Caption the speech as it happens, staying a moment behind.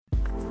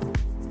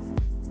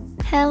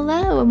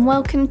Hello and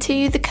welcome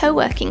to The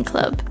Co-working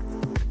Club,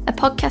 a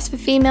podcast for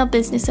female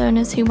business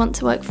owners who want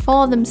to work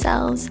for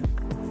themselves,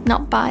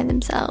 not by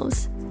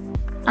themselves.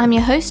 I'm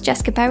your host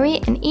Jessica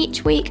Berry, and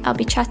each week I'll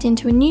be chatting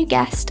to a new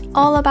guest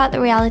all about the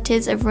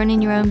realities of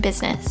running your own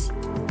business,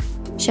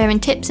 sharing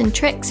tips and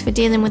tricks for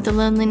dealing with the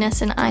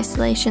loneliness and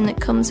isolation that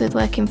comes with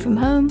working from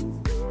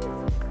home,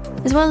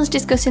 as well as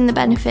discussing the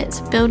benefits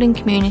of building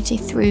community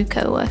through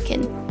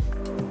co-working.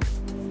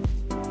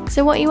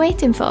 So what are you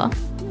waiting for?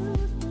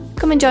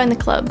 Come and join the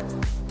club.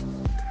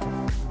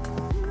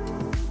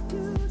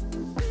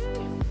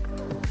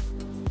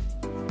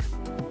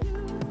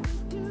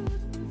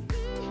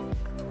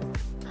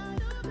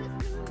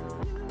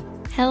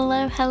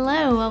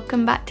 Hello,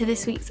 welcome back to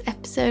this week's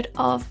episode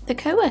of The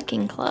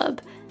Co-working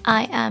Club.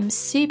 I am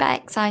super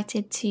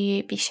excited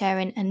to be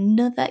sharing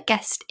another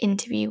guest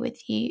interview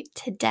with you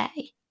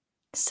today.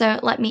 So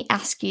let me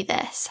ask you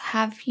this,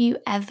 have you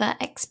ever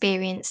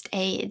experienced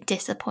a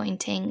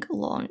disappointing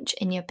launch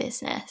in your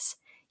business?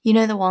 You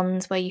know, the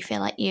ones where you feel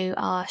like you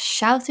are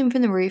shouting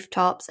from the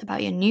rooftops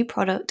about your new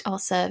product or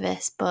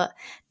service, but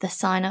the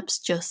sign-ups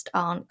just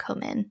aren't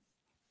coming.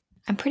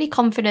 I'm pretty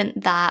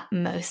confident that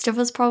most of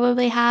us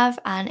probably have,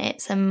 and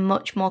it's a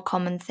much more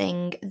common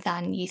thing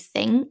than you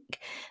think.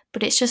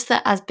 But it's just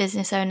that as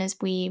business owners,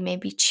 we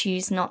maybe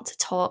choose not to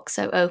talk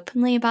so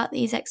openly about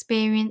these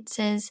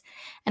experiences.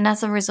 And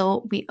as a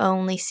result, we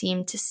only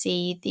seem to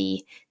see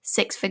the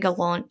six-figure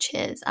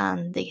launches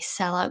and the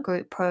sellout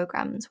group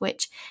programs,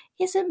 which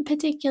isn't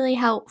particularly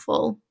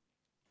helpful.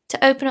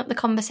 To open up the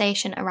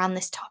conversation around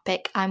this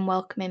topic, I'm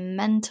welcoming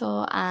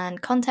mentor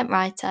and content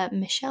writer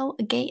Michelle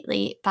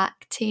Gately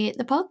back to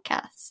the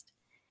podcast.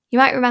 You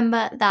might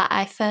remember that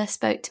I first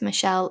spoke to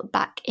Michelle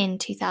back in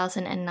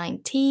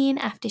 2019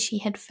 after she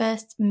had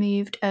first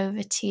moved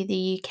over to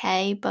the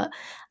UK, but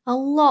a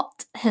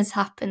lot has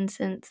happened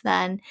since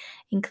then,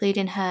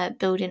 including her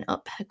building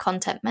up her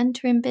content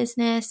mentoring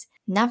business,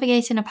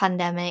 navigating a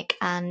pandemic,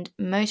 and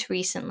most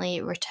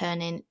recently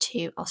returning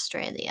to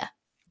Australia.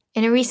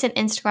 In a recent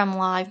Instagram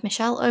Live,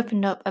 Michelle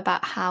opened up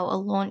about how a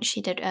launch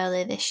she did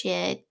earlier this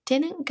year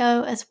didn't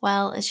go as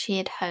well as she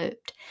had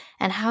hoped,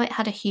 and how it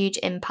had a huge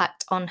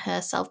impact on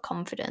her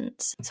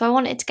self-confidence. So I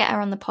wanted to get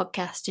her on the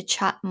podcast to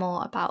chat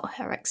more about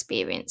her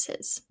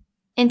experiences.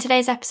 In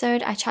today's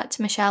episode, I chat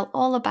to Michelle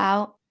all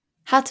about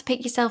how to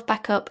pick yourself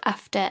back up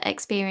after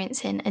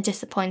experiencing a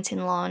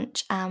disappointing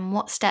launch and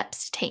what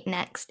steps to take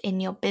next in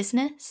your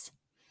business.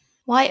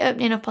 Why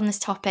opening up on this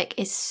topic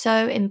is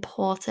so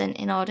important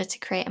in order to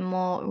create a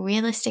more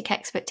realistic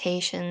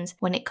expectations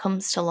when it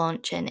comes to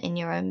launching in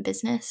your own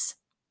business,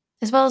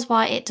 as well as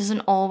why it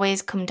doesn't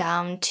always come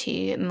down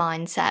to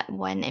mindset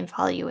when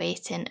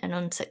evaluating an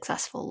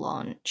unsuccessful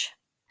launch.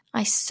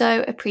 I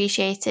so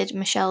appreciated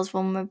Michelle's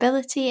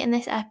vulnerability in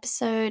this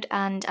episode,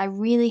 and I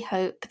really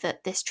hope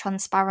that this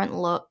transparent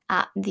look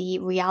at the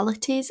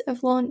realities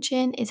of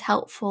launching is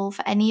helpful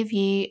for any of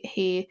you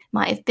who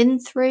might have been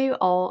through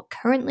or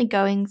currently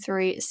going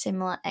through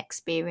similar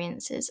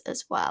experiences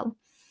as well.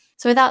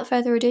 So without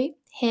further ado,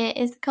 here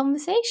is the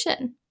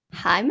conversation.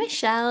 Hi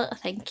Michelle,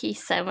 thank you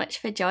so much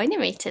for joining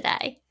me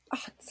today. Oh,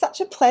 it's such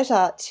a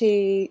pleasure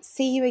to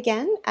see you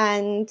again,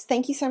 and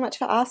thank you so much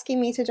for asking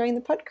me to join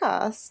the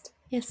podcast.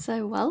 You're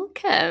so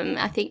welcome.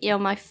 I think you're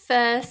my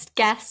first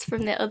guest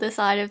from the other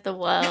side of the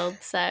world,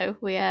 so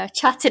we are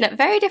chatting at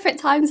very different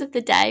times of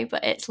the day,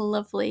 but it's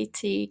lovely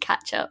to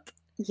catch up.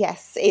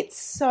 Yes, it's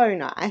so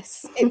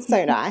nice. It's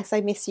so nice. I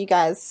miss you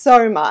guys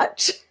so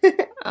much.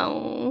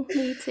 Oh,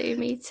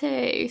 me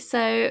too.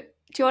 So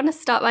do you want to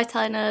start by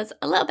telling us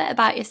a little bit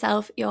about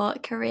yourself, your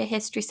career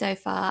history so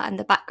far, and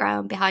the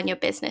background behind your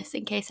business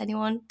in case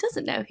anyone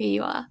doesn't know who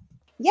you are?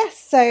 Yes,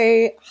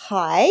 so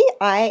hi,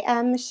 I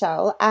am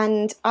Michelle,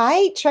 and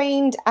I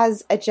trained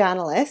as a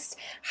journalist,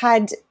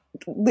 had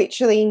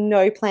literally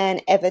no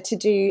plan ever to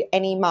do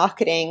any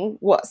marketing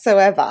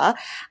whatsoever.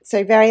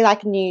 So very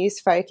news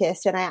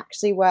focused, and I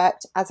actually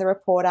worked as a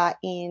reporter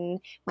in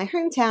my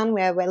hometown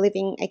where we're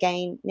living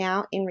again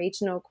now in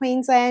regional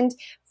Queensland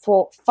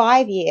for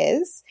 5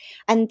 years.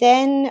 And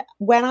then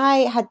when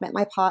I had met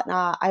my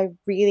partner, I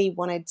really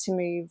wanted to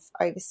move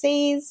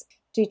overseas,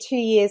 do 2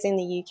 years in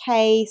the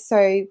UK.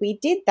 So we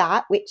did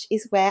that, which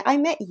is where I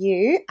met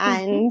you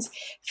and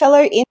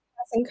fellow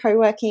in-person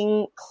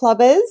co-working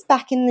clubbers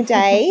back in the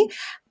day.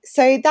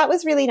 So that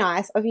was really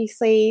nice.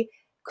 Obviously,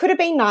 could have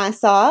been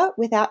nicer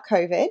without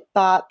COVID,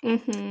 but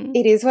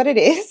it is what it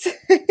is.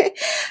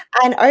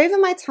 And over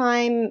my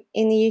time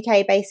in the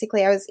UK,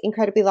 basically, I was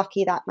incredibly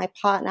lucky that my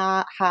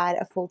partner had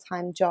a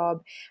full-time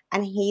job,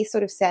 and he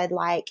sort of said,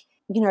 what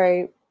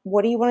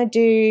do you want to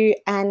do?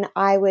 And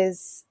I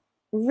was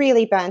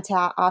really burnt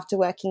out after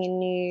working in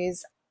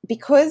news.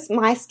 Because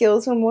my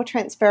skills were more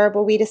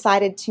transferable, we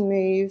decided to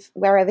move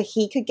wherever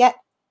he could get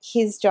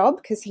his job,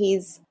 because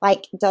he's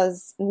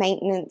does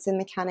maintenance and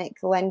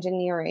mechanical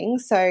engineering.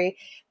 So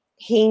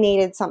he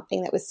needed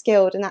something that was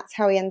skilled, and that's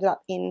how he ended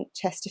up in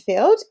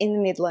Chesterfield in the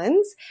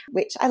Midlands,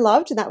 which I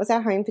loved, and that was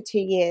our home for 2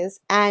 years.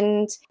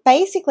 And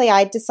basically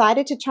I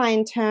decided to try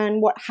and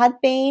turn what had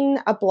been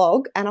a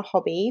blog and a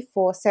hobby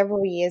for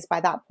several years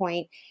by that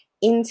point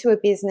into a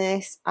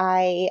business.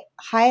 I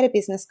hired a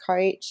business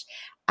coach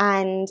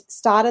and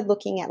started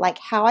looking at like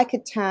how I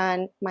could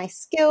turn my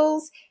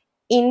skills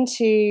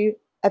into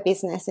a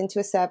business, into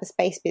a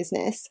service-based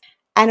business.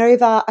 And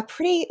over a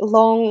pretty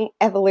long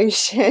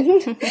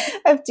evolution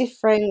of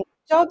different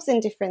jobs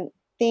and different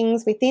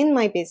things within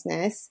my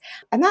business,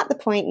 I'm at the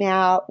point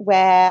now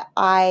where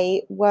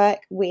I work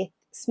with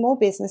small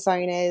business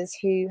owners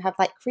who have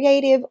like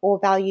creative or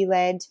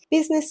value-led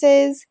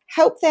businesses,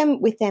 help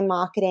them with their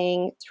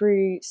marketing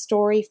through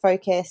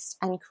story-focused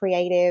and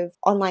creative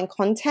online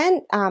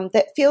content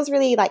that feels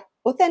really like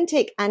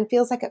authentic and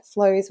feels like it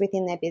flows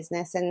within their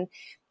business. And,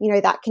 you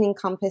know, that can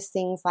encompass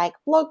things like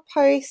blog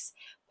posts,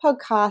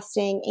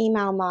 podcasting,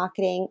 email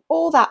marketing,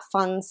 all that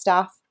fun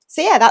stuff.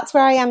 So yeah, that's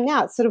where I am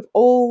now. It's sort of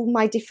all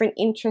my different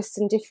interests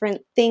and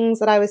different things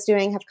that I was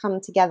doing have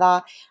come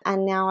together.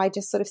 And now I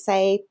just sort of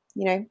say,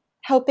 you know,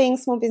 helping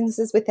small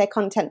businesses with their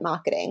content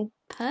marketing.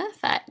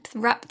 Perfect.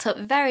 Wrapped up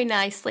very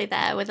nicely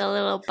there with a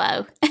little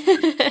bow.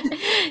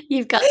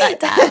 You've got that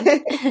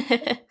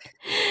down.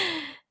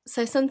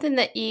 So something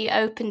that you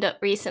opened up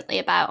recently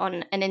about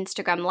on an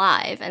Instagram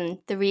Live, and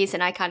the reason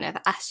I kind of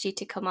asked you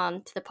to come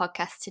on to the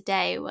podcast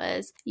today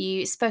was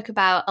you spoke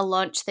about a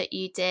launch that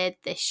you did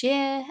this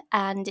year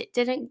and it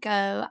didn't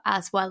go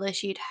as well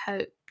as you'd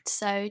hoped.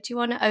 So do you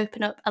want to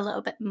open up a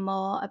little bit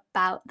more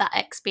about that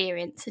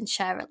experience and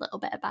share a little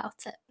bit about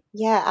it?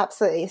 Yeah,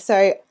 absolutely.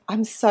 So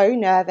I'm so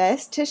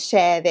nervous to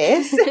share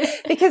this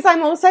because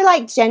I'm also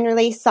like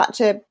generally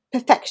such a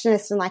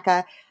perfectionist and like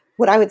a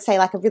what I would say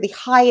like a really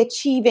high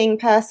achieving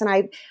person.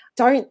 I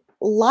don't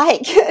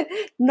like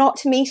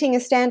not meeting a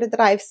standard that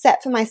I've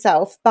set for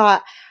myself,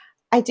 but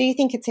I do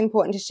think it's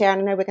important to share,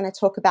 and I know we're going to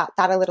talk about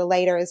that a little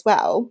later as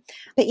well.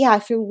 But yeah, I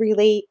feel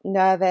really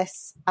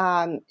nervous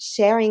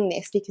sharing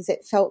this because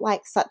it felt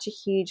like such a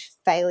huge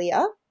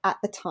failure at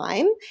the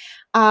time.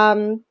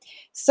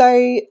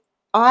 So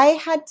I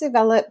had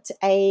developed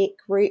a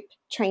group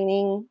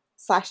training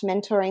 /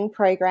 mentoring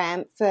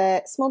program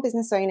for small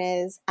business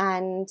owners,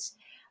 and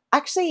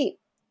actually,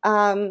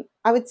 I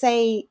would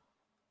say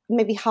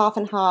maybe half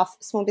and half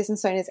small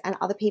business owners and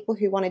other people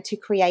who wanted to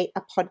create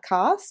a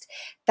podcast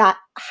that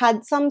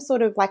had some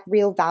sort of like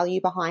real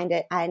value behind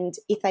it. And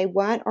if they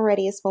weren't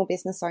already a small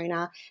business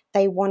owner,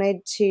 they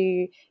wanted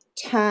to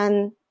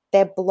turn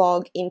their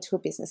blog into a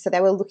business. So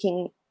they were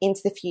looking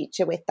into the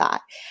future with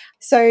that.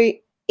 So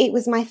it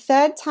was my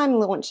third time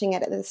launching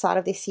it at the start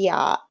of this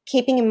year,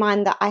 keeping in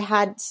mind that I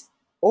had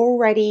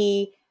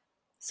already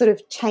sort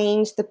of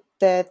changed the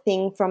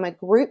thing from a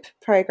group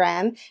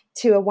program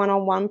to a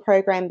one-on-one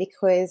program,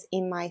 because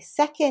in my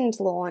second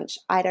launch,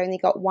 I'd only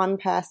got one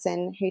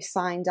person who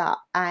signed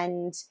up,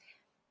 and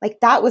like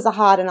that was a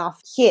hard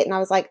enough hit. And I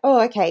was like,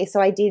 oh, okay. So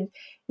I did,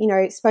 you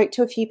know, spoke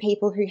to a few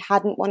people who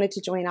hadn't wanted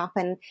to join up,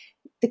 and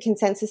the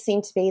consensus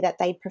seemed to be that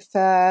they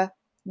prefer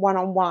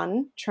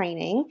one-on-one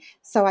training.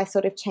 So I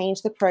sort of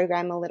changed the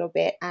program a little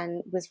bit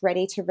and was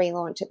ready to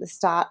relaunch at the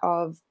start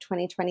of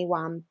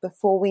 2021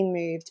 before we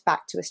moved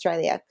back to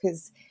Australia.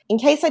 Because in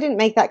case I didn't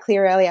make that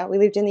clear earlier, we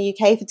lived in the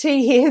UK for 2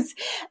 years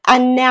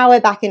and now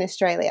we're back in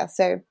Australia.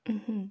 So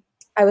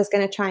I was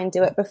going to try and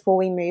do it before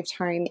we moved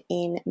home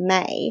in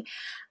May.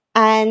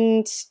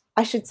 And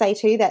I should say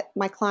too that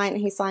my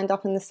client who signed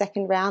up in the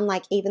second round,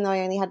 like even though I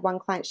only had one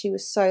client, she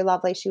was so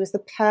lovely. She was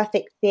the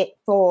perfect fit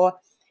for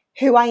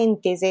who I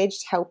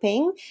envisaged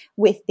helping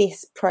with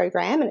this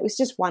program. And it was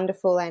just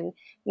wonderful. And,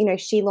 you know,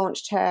 she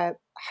launched her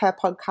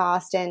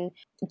podcast and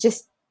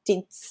just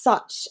did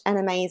such an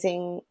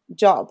amazing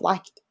job.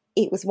 Like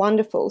it was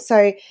wonderful.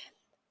 So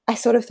I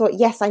sort of thought,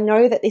 yes, I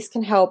know that this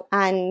can help.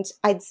 And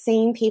I'd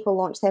seen people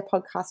launch their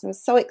podcast and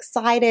was so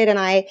excited. And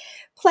I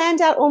planned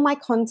out all my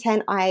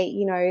content. I,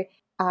 you know,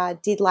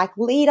 did like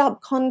lead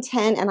up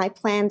content, and I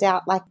planned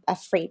out like a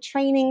free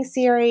training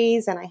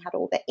series, and I had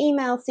all the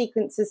email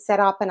sequences set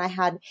up, and I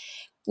had,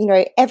 you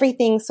know,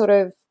 everything sort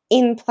of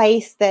in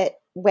place that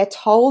we're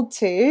told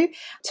to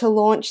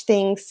launch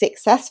things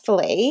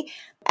successfully.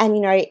 And,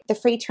 you know, the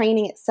free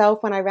training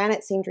itself, when I ran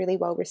it, seemed really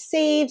well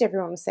received.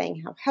 Everyone was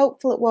saying how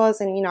helpful it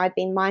was. And, you know, I'd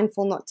been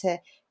mindful not to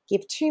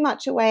give too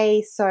much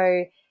away.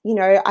 So, you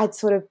know, I'd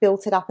sort of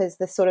built it up as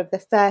the sort of the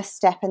first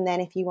step. And then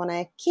if you want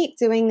to keep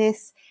doing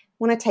this,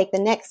 want to take the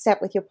next step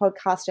with your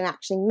podcast and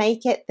actually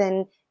make it,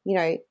 then, you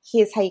know,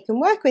 here's how you can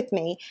work with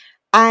me.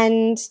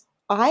 And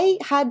I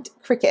had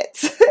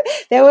crickets.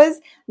 There was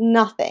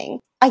nothing.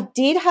 I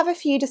did have a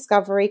few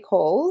discovery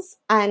calls,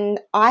 and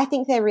I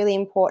think they're really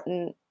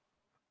important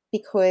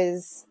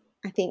because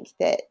I think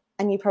that,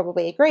 and you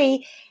probably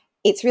agree,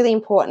 it's really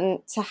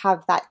important to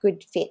have that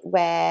good fit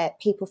where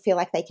people feel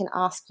like they can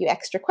ask you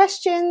extra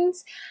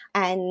questions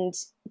and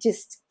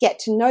just get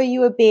to know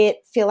you a bit,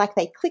 feel like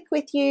they click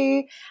with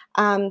you.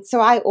 So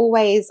I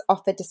always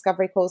offer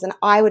discovery calls, and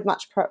I would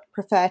much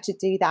prefer to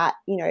do that,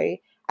 you know,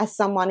 as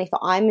someone if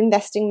I'm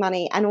investing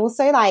money, and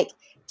also like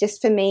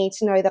just for me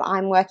to know that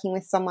I'm working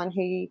with someone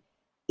who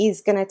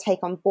is going to take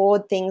on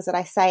board things that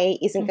I say,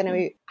 isn't going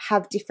to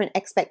have different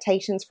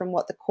expectations from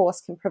what the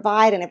course can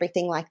provide and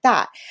everything like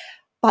that.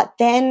 But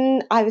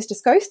then I was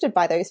just ghosted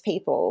by those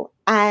people,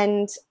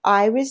 and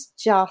I was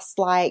just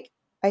like,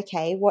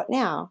 okay, what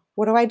now?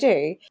 What do I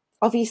do?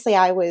 Obviously,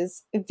 I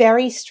was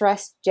very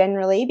stressed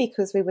generally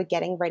because we were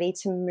getting ready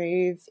to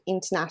move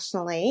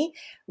internationally,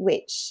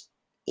 which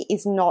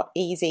is not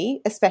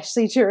easy,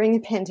 especially during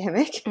a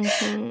pandemic.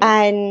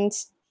 And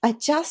I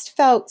just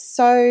felt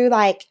so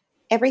like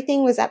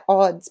everything was at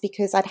odds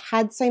because I'd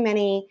had so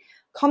many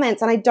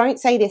comments, and I don't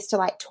say this to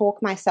like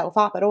talk myself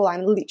up at all.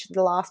 I'm literally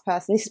the last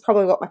person. This is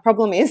probably what my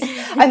problem is.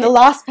 I'm the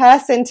last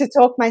person to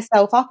talk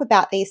myself up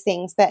about these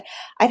things, but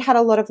I'd had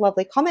a lot of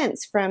lovely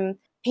comments from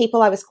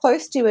people I was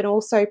close to, and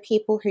also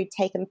people who'd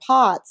taken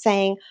part,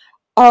 saying,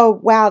 oh,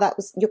 wow,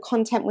 your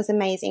content was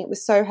amazing. It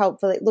was so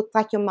helpful. It looked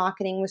like your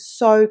marketing was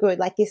so good.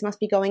 Like this must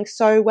be going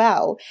so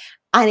well.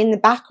 And in the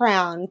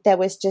background, there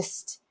was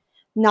just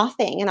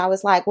nothing. And I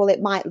was like, well,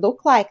 it might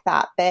look like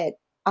that, but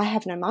I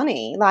have no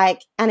money.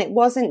 Like, and it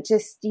wasn't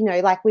just, you know,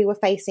 like we were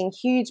facing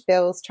huge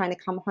bills trying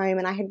to come home.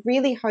 And I had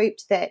really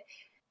hoped that,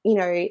 you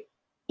know,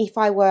 if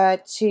I were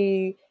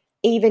to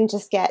even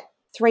just get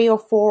 3 or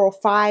 4 or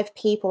 5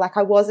 people, like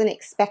I wasn't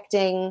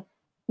expecting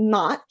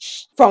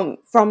much from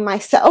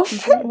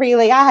myself.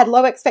 Really, I had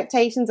low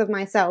expectations of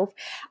myself.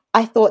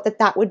 I thought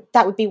that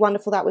would be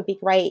wonderful. That would be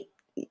great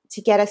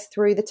to get us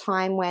through the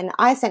time when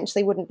I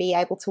essentially wouldn't be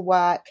able to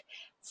work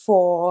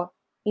for,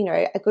 you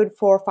know, a good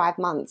 4 or 5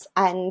 months.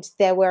 And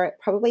there were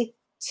probably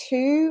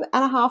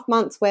 2.5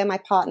 months where my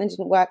partner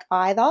didn't work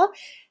either.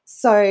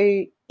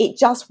 So it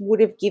just would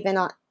have given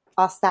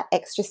us that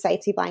extra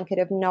safety blanket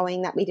of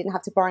knowing that we didn't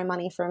have to borrow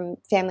money from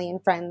family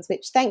and friends,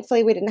 which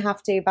thankfully we didn't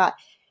have to, but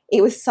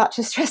it was such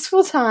a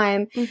stressful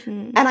time.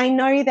 And I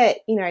know that,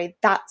 you know,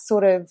 that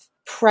sort of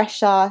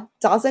pressure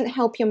doesn't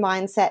help your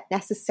mindset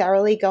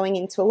necessarily going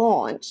into a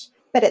launch.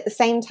 But at the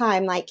same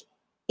time, like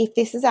if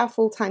this is our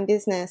full-time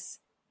business,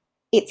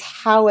 it's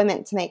how we're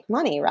meant to make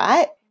money,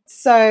 right?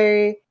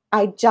 So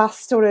I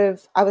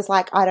was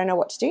like, I don't know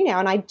what to do now.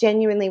 And I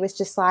genuinely was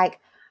just like,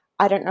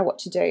 I don't know what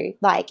to do.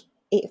 Like,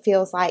 it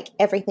feels like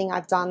everything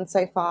I've done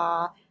so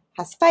far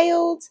has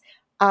failed.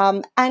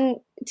 And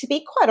to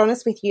be quite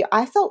honest with you,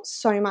 I felt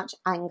so much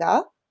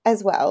anger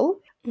as well.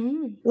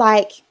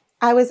 Like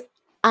I was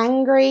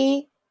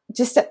angry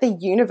just at the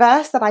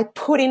universe that I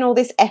put in all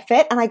this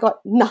effort and I got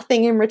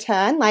nothing in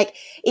return. Like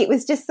it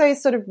was just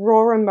those sort of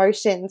raw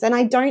emotions. And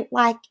I don't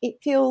like, it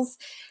feels,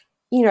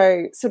 you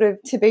know, sort of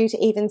taboo to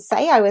even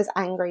say I was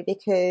angry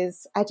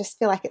because I just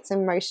feel like it's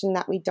an emotion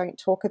that we don't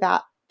talk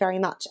about very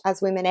much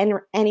as women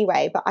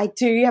anyway, but I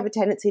do have a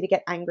tendency to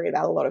get angry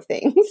about a lot of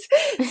things.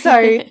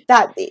 So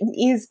that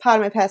is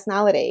part of my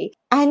personality.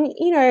 And,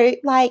 you know,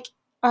 like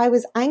I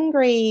was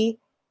angry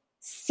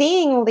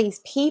seeing all these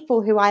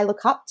people who I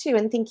look up to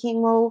and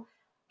thinking, well,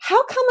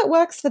 how come it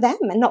works for them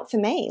and not for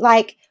me?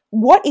 Like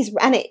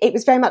it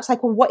was very much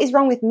like, well, what is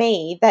wrong with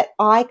me that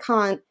I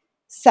can't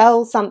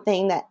sell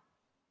something that,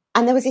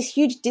 and there was this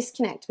huge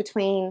disconnect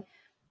between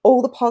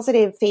all the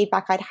positive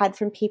feedback I'd had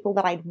from people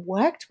that I'd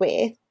worked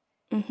with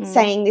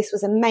saying this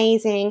was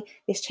amazing,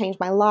 this changed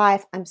my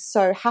life, I'm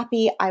so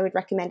happy, I would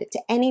recommend it to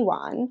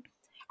anyone.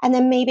 And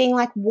then me being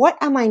like, what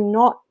am I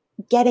not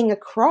getting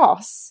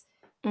across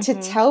to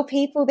tell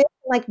people this?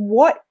 Like,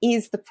 what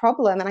is the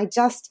problem? And I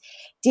just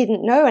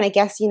didn't know. And I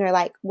guess, you know,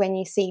 like when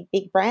you see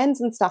big brands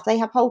and stuff, they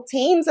have whole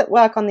teams that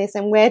work on this,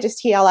 and we're just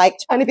here like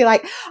trying to be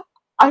like,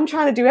 I'm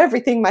trying to do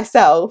everything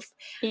myself.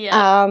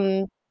 Yeah.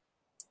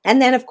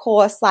 And then, of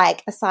course,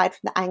 like aside from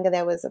the anger,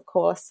 there was, of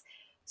course,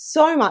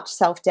 so much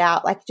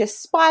self-doubt, like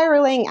just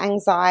spiraling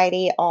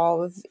anxiety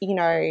of, you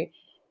know,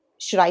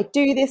 should I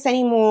do this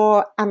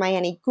anymore? Am I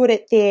any good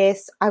at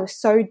this? I was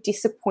so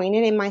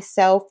disappointed in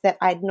myself that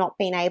I'd not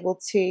been able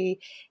to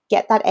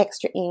get that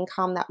extra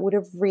income that would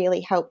have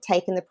really helped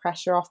taken the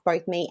pressure off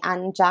both me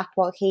and Jack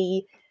while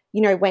he,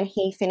 you know, when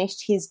he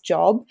finished his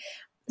job.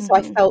 So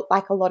I felt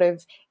like a lot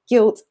of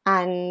guilt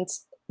and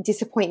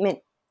disappointment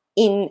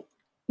in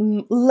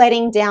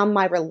letting down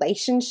my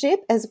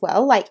relationship as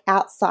well, like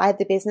outside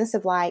the business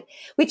of like,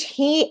 which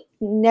he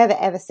never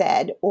ever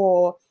said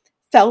or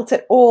felt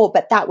at all,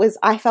 but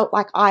I felt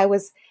like I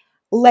was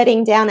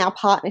letting down our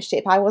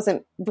partnership. I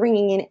wasn't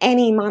bringing in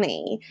any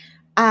money,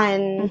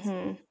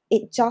 and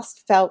it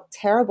just felt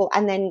terrible.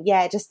 And then,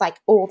 yeah, just like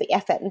all the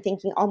effort and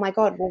thinking, oh my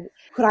God, well,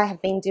 could I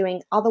have been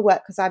doing other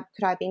work? Could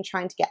I have been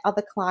trying to get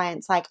other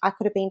clients? Like I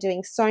could have been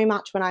doing so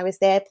much when I was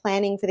there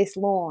planning for this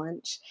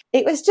launch.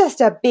 It was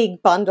just a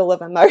big bundle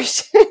of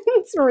emotions,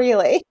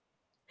 really.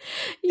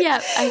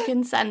 Yeah, I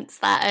can sense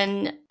that.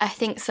 And I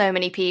think so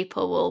many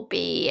people will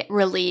be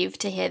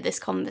relieved to hear this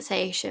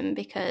conversation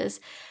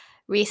because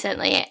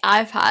recently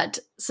I've had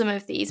some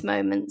of these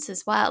moments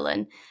as well.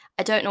 And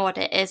I don't know what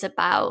it is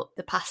about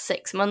the past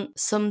 6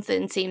 months.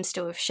 Something seems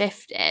to have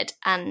shifted.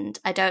 And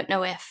I don't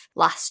know if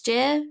last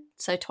year,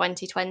 so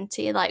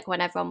 2020, like when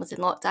everyone was in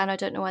lockdown, I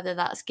don't know whether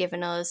that's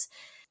given us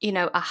you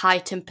know, a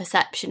heightened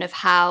perception of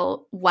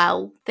how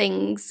well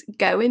things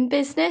go in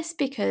business,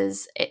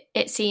 because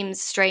it seems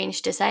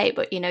strange to say,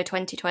 but, you know,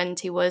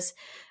 2020 was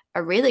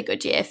a really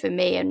good year for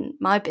me and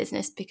my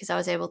business because I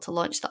was able to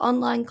launch the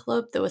online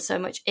club. There was so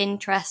much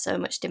interest, so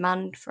much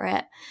demand for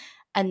it.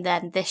 And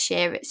then this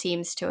year it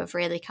seems to have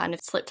really kind of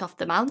slipped off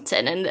the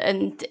mountain,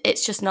 and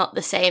it's just not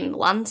the same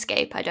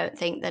landscape, I don't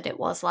think, that it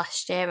was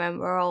last year, and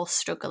we're all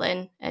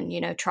struggling and, you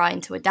know,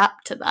 trying to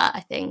adapt to that, I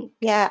think.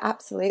 Yeah,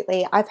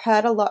 absolutely. I've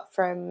heard a lot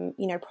from,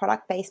 you know,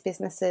 product-based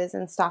businesses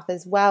and stuff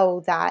as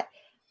well that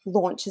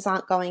launches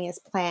aren't going as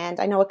planned.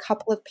 I know a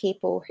couple of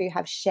people who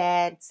have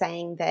shared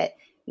saying that,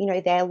 you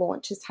know, their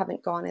launches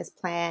haven't gone as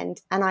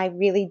planned. And I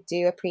really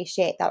do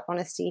appreciate that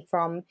honesty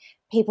from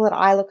people that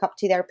I look up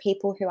to. There are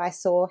people who I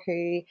saw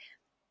who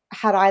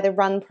had either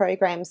run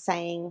programs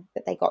saying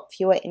that they got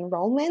fewer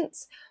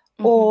enrollments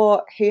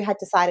or who had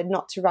decided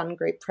not to run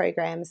group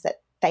programs that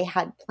they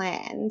had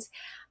planned.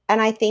 And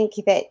I think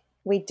that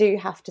we do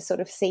have to sort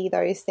of see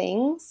those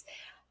things,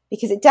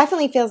 because it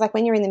definitely feels like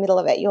when you're in the middle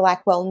of it, you're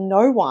like, well,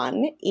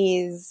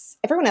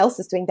 everyone else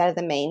is doing better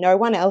than me. No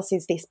one else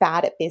is this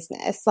bad at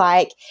business.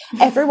 Like,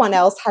 everyone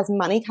else has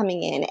money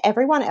coming in.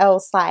 Everyone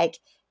else, like,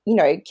 you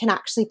know, can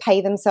actually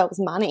pay themselves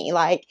money.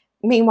 Like,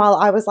 meanwhile,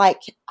 I was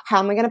like, how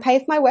am I going to pay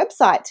for my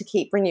website to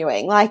keep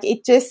renewing? Like,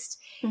 it just,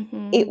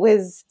 it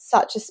was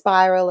such a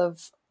spiral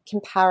of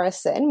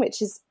comparison, which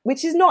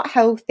is not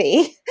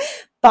healthy.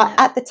 But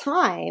at the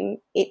time,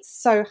 it's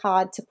so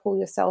hard to pull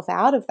yourself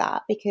out of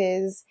that,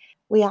 because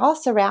we are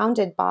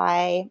surrounded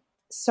by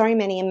so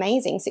many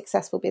amazing,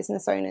 successful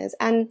business owners.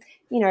 And,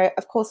 you know,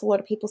 of course, a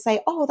lot of people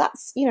say, oh,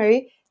 that's, you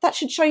know, that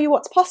should show you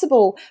what's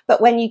possible.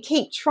 But when you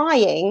keep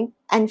trying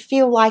and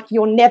feel like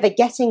you're never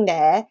getting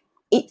there,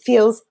 it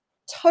feels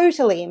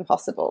totally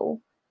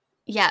impossible.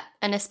 Yeah,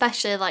 and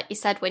especially, like you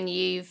said, when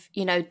you've,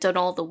 you know, done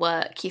all the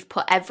work, you've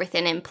put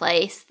everything in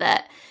place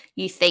that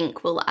you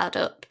think will add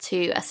up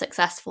to a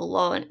successful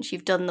launch.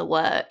 You've done the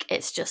work.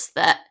 It's just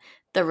that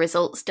the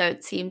results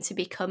don't seem to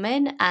be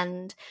coming.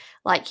 And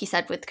like you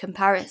said, with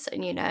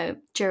comparison, you know,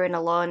 during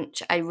a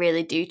launch, I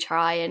really do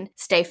try and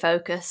stay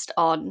focused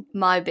on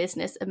my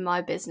business and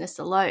my business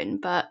alone.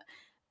 But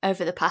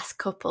over the past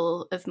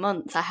couple of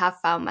months, I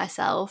have found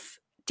myself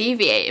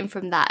deviating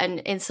from that, and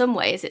in some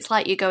ways it's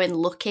like you're going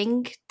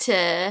looking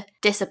to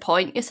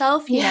disappoint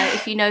yourself, you know,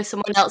 if you know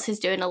someone else is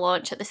doing a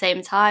launch at the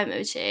same time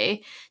as you,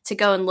 to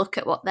go and look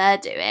at what they're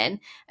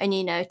doing, and,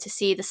 you know, to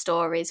see the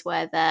stories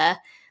where they're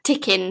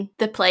ticking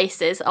the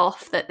places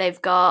off that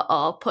they've got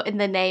or putting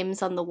the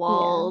names on the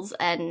walls.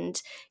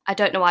 And I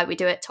don't know why we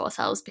do it to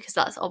ourselves, because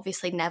that's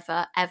obviously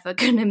never ever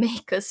going to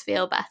make us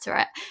feel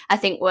better. I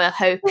think we're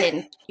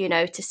hoping, you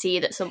know, to see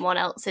that someone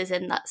else is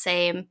in that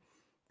same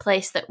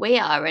place that we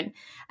are, and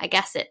I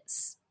guess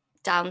it's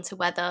down to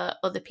whether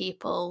other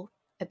people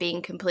are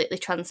being completely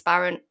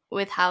transparent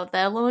with how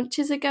their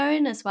launches are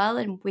going as well.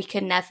 And we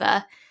can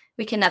never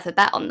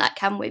bet on that,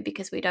 can we?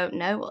 Because we don't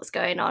know what's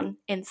going on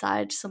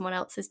inside someone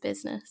else's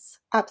business.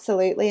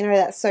 Absolutely. You know,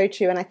 that's so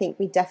true. And I think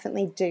we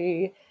definitely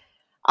do.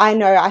 I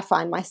know I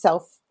find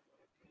myself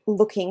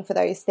looking for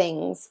those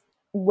things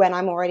when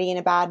I'm already in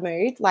a bad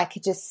mood. Like,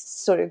 it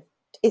just sort of,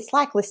 it's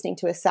like listening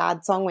to a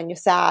sad song when you're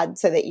sad,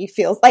 so that you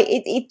feel like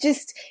it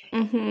just,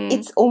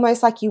 it's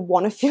almost like you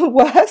want to feel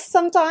worse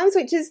sometimes,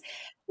 which is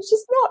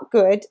not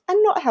good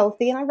and not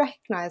healthy. And I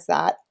recognize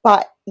that.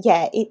 But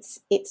yeah,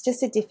 it's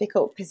just a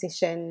difficult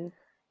position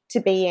to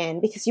be in,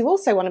 because you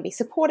also want to be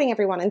supporting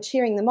everyone and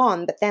cheering them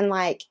on. But then,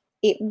 like,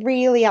 it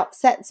really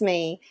upsets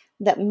me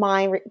that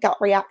my gut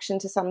reaction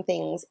to some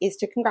things is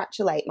to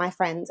congratulate my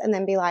friends and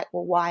then be like,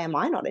 well, why am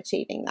I not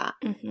achieving that?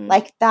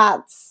 Like,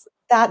 that's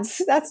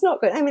not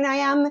good. I mean, I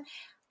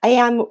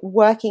am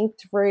working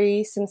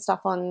through some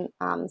stuff on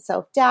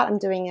self-doubt. I'm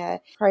doing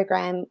a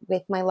program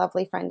with my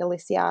lovely friend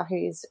Alicia,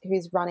 who's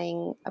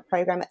running a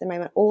program at the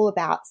moment all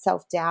about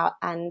self-doubt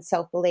and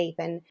self-belief.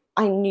 And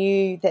I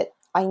knew that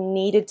I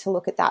needed to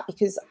look at that,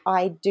 because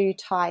I do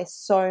tie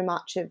so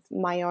much of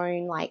my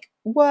own, like,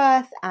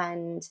 worth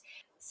and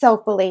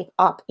self-belief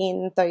up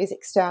in those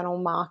external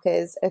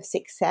markers of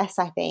success,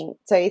 I think.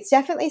 So it's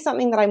definitely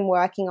something that I'm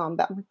working on,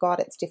 but my God,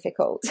 it's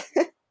difficult.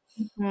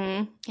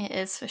 It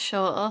is, for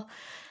sure.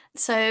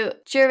 So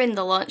during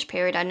the launch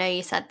period, I know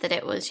you said that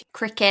it was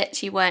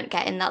cricket, you weren't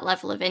getting that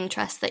level of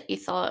interest that you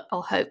thought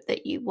or hoped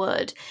that you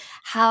would.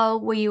 How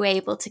were you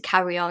able to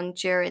carry on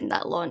during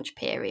that launch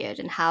period,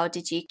 and how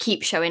did you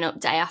keep showing up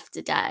day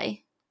after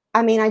day?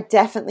 I mean, I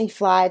definitely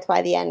flied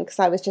by the end, because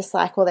I was just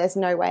like, well, there's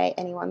no way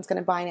anyone's going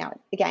to buy now.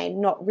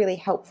 Again, not really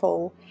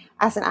helpful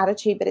as an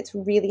attitude, but it's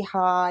really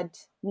hard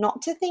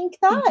not to think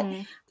that.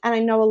 And I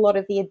know a lot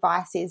of the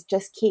advice is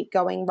just keep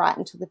going right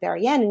until the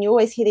very end. And you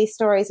always hear these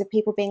stories of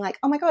people being like,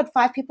 oh my God,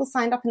 5 people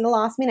signed up in the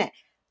last minute.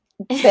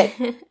 But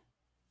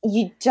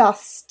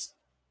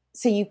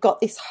so you've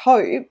got this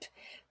hope,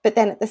 but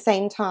then at the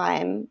same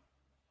time,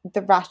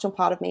 the rational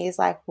part of me is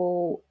like,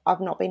 well,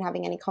 I've not been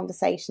having any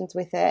conversations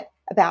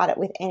about it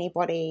with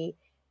anybody,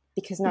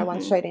 because no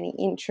one showed any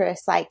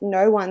interest. Like,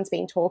 no one's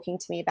been talking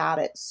to me about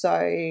it.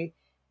 So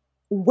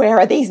where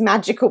are these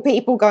magical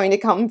people going to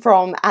come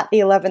from at the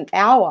 11th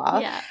hour?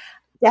 Yeah.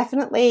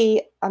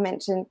 Definitely, I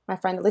mentioned my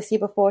friend Alicia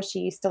before. She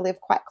used to live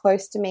quite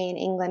close to me in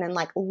England, and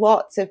like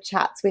lots of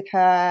chats with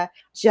her.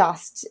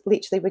 Just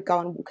literally would go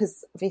on,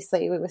 because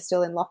obviously we were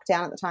still in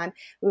lockdown at the time.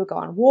 We would go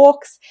on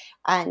walks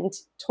and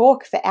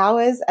talk for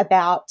hours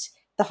about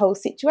the whole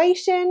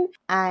situation.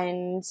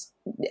 And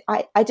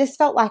I just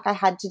felt like I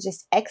had to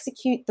just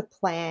execute the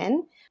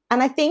plan.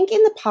 And I think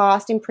in the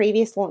past, in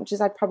previous launches,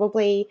 I'd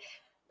probably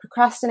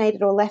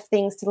procrastinated or left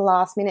things to the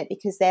last minute,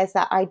 because there's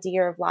that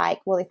idea of like,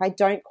 well, if I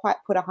don't quite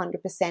put 100%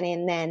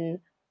 in,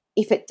 then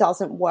if it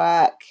doesn't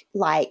work,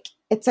 like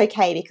it's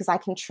okay because I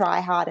can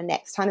try harder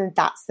next time, and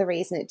that's the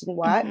reason it didn't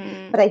work.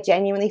 But I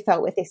genuinely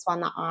felt with this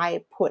one that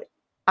I put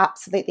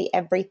absolutely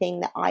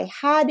everything that I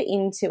had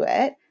into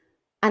it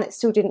and it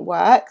still didn't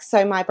work.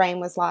 So my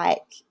brain was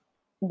like,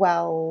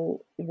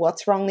 well,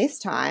 what's wrong this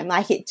time?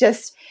 Like it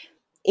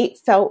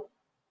felt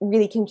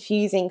really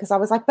confusing, because I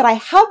was like, but I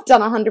have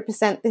done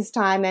 100% this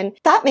time, and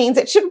that means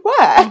it should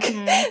work,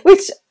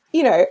 which,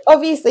 you know,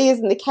 obviously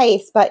isn't the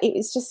case, but it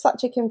was just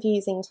such a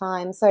confusing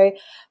time. So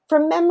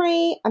from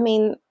memory, I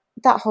mean,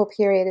 that whole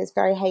period is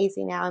very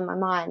hazy now in my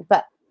mind,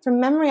 but from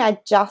memory, I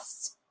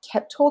just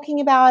kept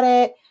talking about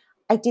it.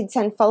 I did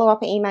send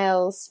follow-up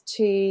emails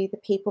to the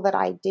people that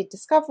I did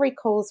discovery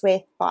calls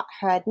with, but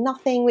heard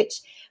nothing,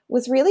 which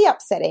was really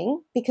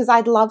upsetting, because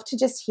I'd love to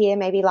just hear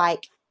maybe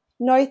like,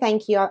 no,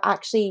 thank you, I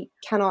actually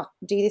cannot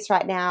do this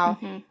right now.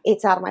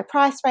 It's out of my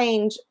price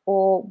range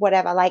or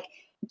whatever. Like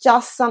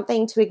just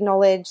something to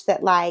acknowledge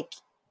that, like,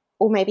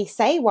 or maybe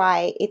say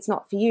why it's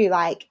not for you.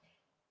 Like,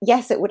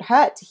 yes, it would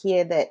hurt to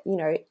hear that, you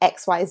know,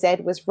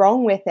 XYZ was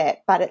wrong with it,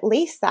 but at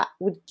least that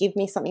would give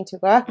me something to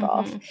work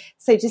off.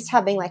 So just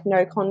having like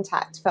no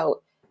contact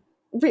felt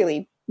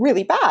really,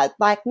 really bad.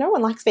 Like no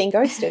one likes being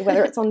ghosted,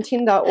 whether it's on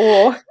Tinder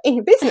or in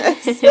your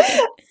business.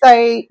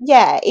 So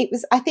yeah, it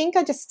was, I think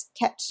I just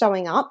kept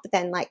showing up, but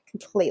then like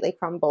completely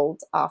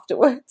crumbled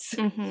afterwards.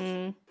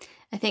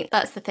 I think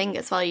that's the thing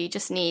as well. You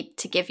just need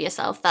to give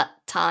yourself that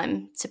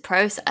time to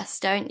process,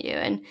 don't you?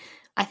 And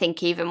I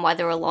think even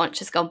whether a launch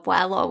has gone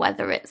well or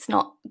whether it's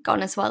not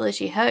gone as well as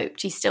you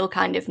hoped, you still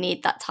kind of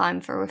need that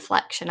time for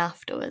reflection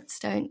afterwards,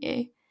 don't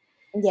you?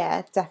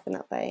 Yeah,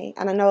 definitely.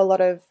 And I know a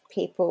lot of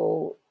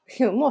people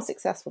who are more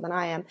successful than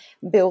I am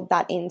build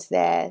that into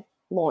their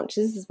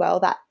launches as well,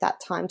 that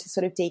time to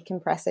sort of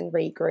decompress and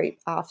regroup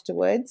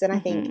afterwards. And I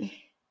think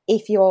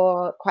if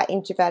you're quite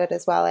introverted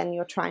as well and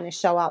you're trying to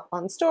show up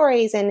on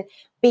stories and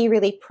be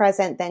really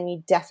present, then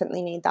you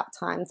definitely need that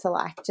time to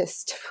like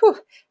just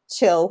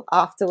chill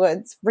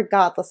afterwards,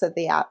 regardless of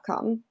the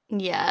outcome.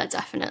 Yeah,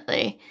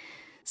 definitely.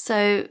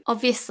 So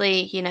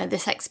obviously, you know,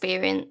 this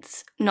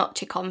experience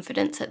knocked your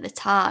confidence at the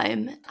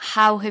time.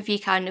 How have you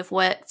kind of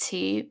worked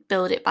to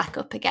build it back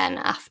up again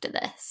after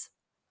this?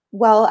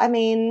 Well, I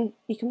mean,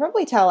 you can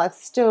probably tell I've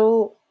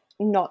still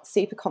not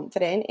super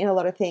confident in a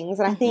lot of things.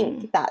 And I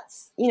think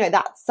that's, you know,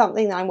 that's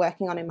something that I'm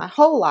working on in my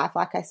whole life.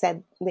 Like I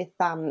said with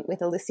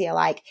Alicia,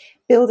 like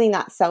building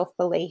that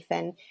self-belief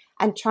and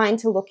trying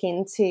to look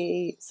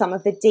into some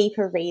of the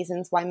deeper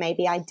reasons why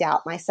maybe I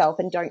doubt myself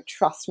and don't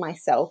trust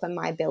myself and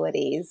my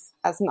abilities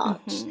as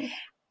much.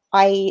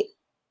 I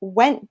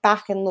went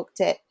back and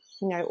looked at,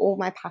 you know, all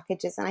my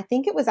packages. And I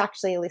think it was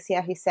actually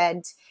Alicia who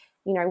said,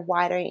 you know,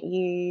 why don't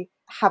you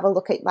have a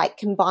look at like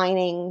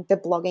combining the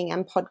blogging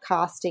and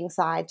podcasting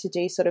side to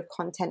do sort of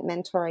content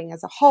mentoring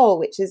as a whole,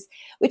 which is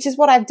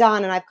what I've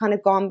done. And I've kind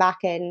of gone back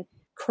and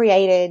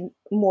created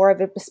more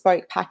of a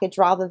bespoke package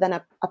rather than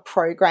a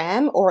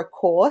program or a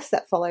course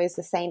that follows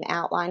the same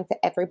outline for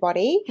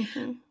everybody.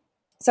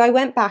 So I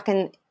went back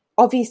and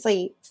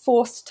obviously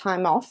forced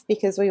time off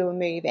because we were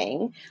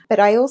moving,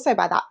 but I also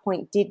by that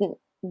point didn't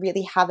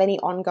really have any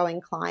ongoing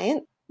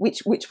client,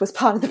 which was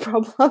part of the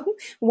problem,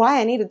 why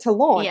I needed to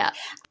launch. Yeah.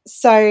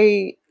 So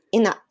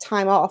in that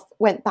time off,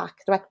 went back,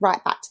 like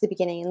right back to the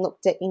beginning and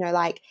looked at, you know,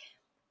 like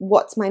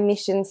what's my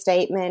mission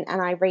statement?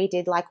 And I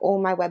redid like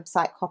all my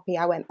website copy.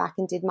 I went back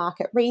and did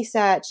market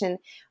research and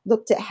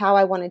looked at how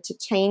I wanted to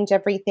change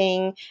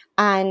everything.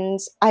 And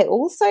I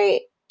also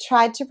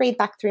tried to read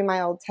back through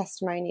my old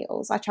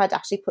testimonials. I tried to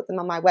actually put them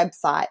on my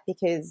website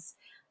because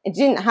I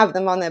didn't have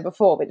them on there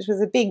before, which was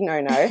a big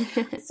no-no.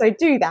 So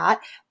do that.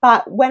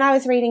 But when I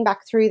was reading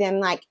back through them,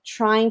 like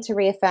trying to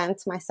reaffirm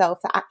to myself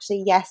that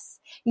actually,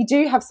 yes, you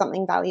do have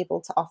something valuable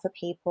to offer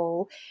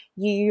people.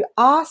 You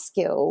are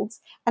skilled.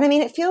 And I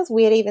mean, it feels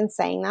weird even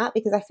saying that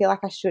because I feel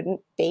like I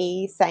shouldn't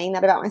be saying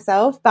that about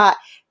myself. But,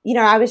 you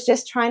know, I was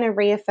just trying to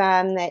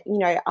reaffirm that, you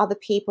know, other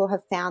people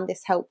have found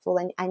this helpful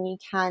and you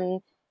can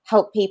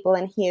help people,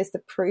 and here's the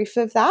proof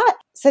of that.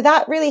 So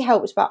that really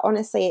helped, but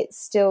honestly it's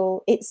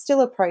still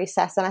a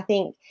process, and I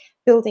think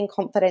building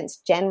confidence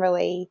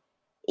generally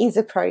is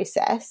a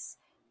process.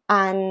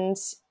 And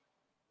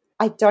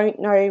I don't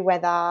know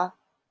what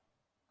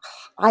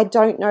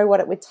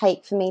it would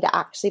take for me to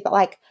actually, but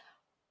like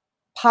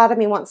part of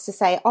me wants to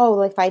say, oh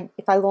well,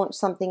 if I launched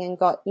something and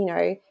got, you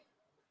know,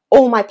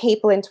 all my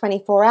people in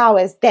 24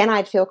 hours, then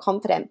I'd feel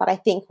confident. But I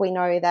think we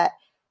know that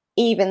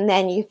even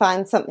then you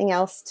find something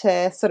else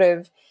to sort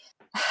of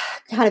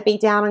kind of be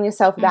down on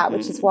yourself about,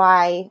 which is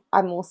why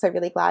I'm also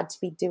really glad to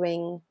be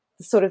doing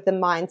sort of the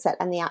mindset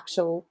and the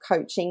actual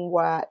coaching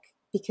work,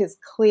 because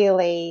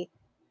clearly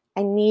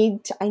I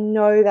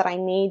know that I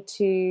need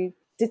to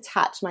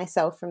detach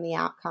myself from the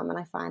outcome, and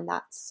I find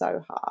that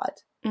so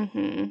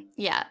hard.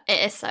 Yeah,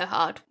 it is so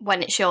hard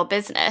when it's your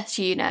business.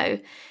 You know,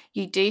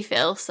 you do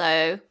feel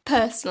so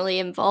personally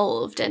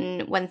involved,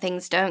 and when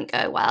things don't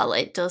go well,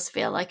 it does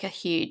feel like a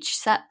huge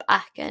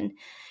setback. And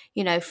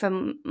you know,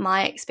 from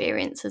my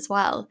experience as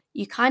well,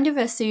 you kind of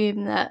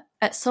assume that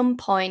at some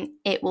point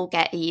it will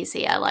get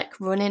easier, like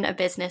running a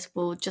business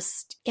will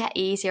just get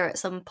easier at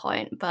some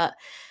point. But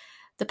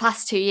the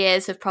past 2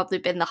 years have probably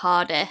been the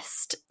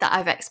hardest that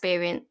I've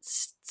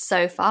experienced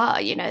so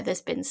far. You know,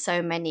 there's been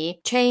so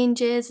many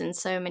changes and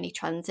so many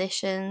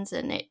transitions,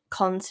 and it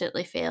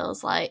constantly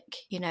feels like,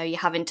 you know, you're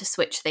having to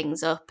switch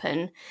things up,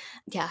 and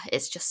yeah,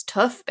 it's just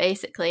tough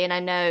basically. And I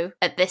know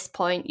at this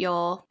point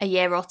you're a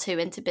year or two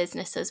into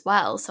business as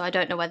well, so I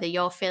don't know whether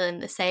you're feeling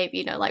the same,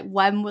 you know, like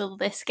when will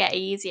this get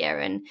easier?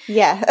 And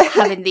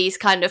having these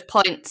kind of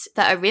points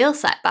that are real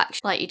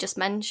setbacks, like you just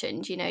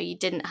mentioned, you know, you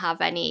didn't have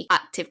any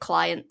active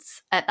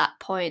clients at that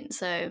point,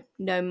 so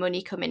no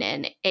money coming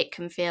in. It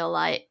can feel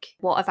like,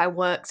 what have I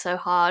worked so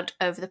hard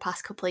over the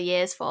past couple of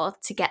years for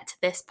to get to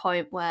this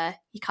point where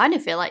you kind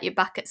of feel like you're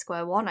back at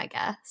square one, I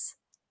guess.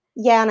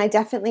 Yeah, and I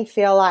definitely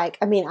feel like,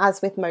 I mean,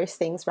 as with most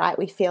things, right,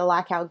 we feel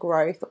like our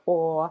growth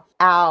or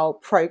our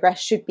progress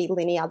should be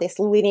linear, this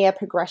linear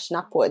progression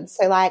upwards.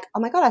 So like,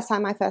 oh my God, I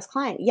signed my first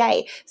client.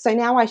 Yay. So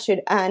now I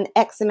should earn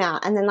X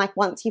amount. And then like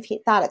once you've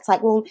hit that, it's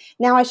like, well,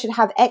 now I should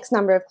have X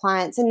number of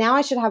clients, and now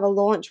I should have a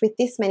launch with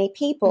this many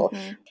people.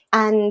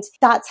 And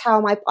that's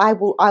how I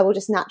will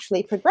just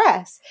naturally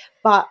progress.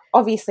 But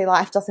obviously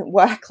life doesn't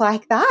work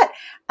like that.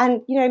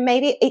 And, you know,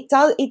 maybe it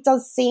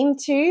does seem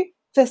to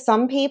for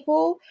some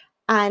people,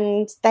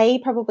 and they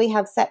probably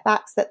have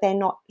setbacks that they're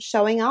not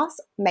showing us.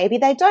 Maybe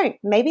they don't.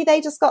 Maybe they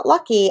just got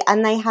lucky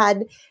and they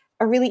had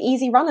a really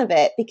easy run of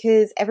it,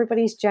 because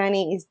everybody's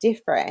journey is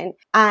different.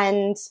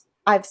 And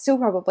I've still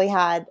probably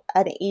had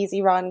an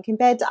easy run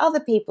compared to other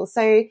people.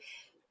 So,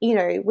 you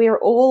know, we're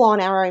all on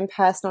our own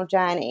personal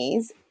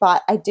journeys.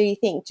 But I do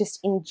think just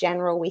in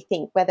general, we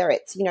think whether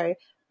it's, you know,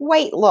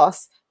 weight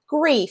loss,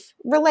 grief,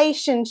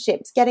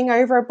 relationships, getting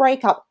over a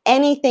breakup,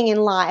 anything in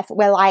life,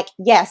 we're like,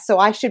 yes, so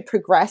I should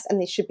progress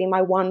and this should be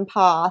my one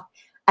path,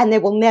 and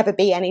there will never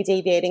be any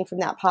deviating from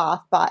that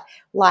path. But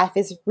life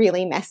is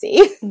really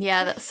messy.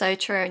 Yeah, that's so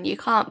true. And you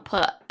can't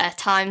put a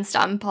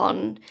timestamp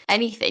on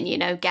anything, you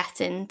know,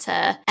 getting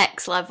to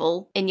X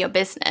level in your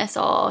business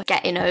or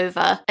getting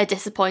over a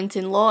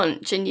disappointing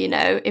launch and, you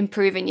know,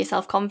 improving your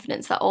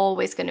self-confidence. They're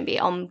always going to be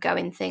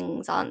ongoing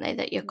things, aren't they,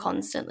 that you're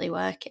constantly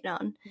working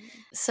on.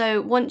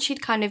 So once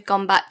you'd kind of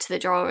gone back to the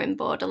drawing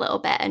board a little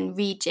bit and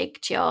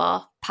rejigged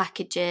your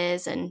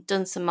packages and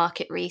done some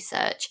market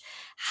research,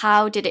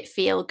 how did it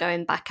feel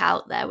going back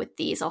out there with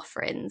these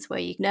offerings? Were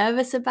you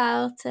nervous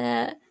about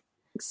it?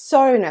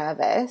 So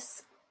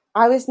nervous.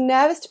 I was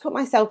nervous to put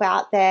myself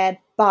out there,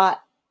 but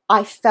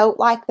I felt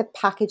like the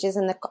packages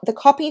and the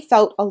copy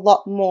felt a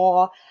lot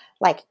more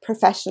like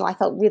professional. I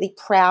felt really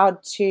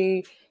proud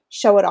to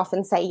show it off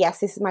and say, yes,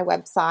 this is my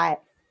website.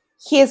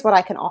 Here's what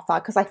I can offer,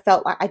 because I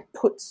felt like I'd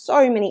put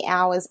so many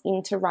hours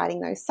into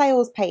writing those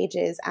sales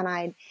pages, and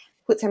I'd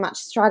put so much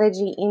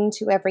strategy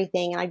into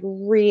everything, and I'd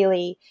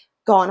really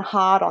gone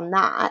hard on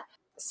that.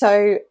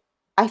 So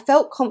I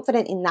felt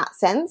confident in that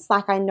sense.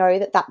 Like, I know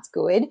that that's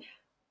good.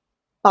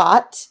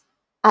 But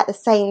at the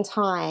same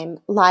time,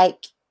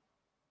 like,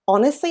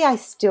 honestly, I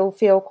still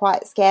feel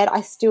quite scared. I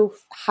still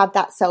have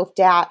that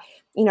self-doubt.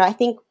 You know, I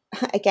think,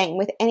 again,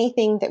 with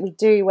anything that we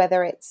do,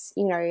 whether it's,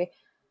 you know,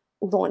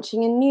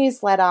 launching a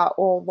newsletter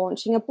or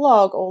launching a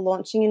blog or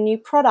launching a new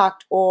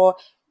product, or,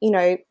 you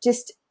know,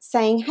 just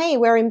saying, hey,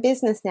 we're in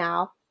business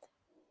now,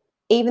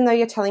 even though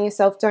you're telling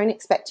yourself don't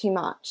expect too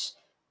much,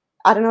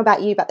 I don't know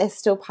about you, but there's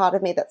still part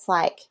of me that's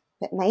like,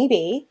 but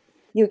maybe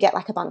you'll get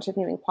like a bunch of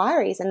new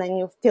inquiries and then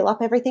you'll fill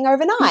up everything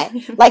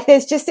overnight. Like,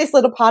 there's just this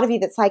little part of you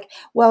that's like,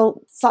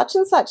 well, such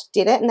and such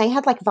did it and they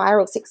had like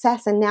viral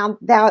success, and now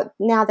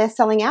they're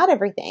selling out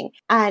everything.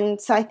 And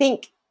so I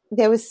think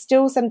there was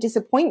still some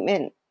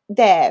disappointment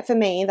there for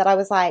me, that I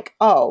was like,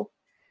 oh,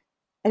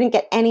 I didn't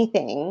get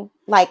anything.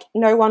 Like,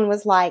 no one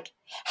was like,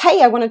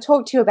 hey, I want to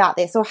talk to you about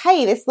this, or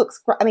hey, this looks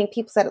great. I mean,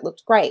 people said it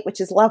looked great,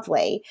 which is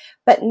lovely,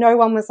 but no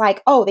one was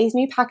like, oh, these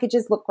new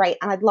packages look great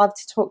and I'd love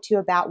to talk to you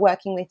about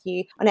working with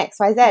you on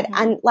XYZ. Mm-hmm.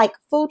 And like,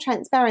 full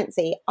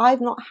transparency, I've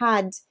not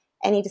had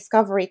any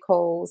discovery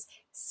calls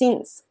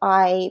since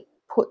I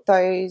put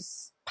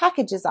those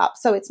packages up.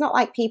 So it's not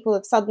like people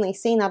have suddenly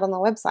seen that on the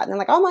website and they're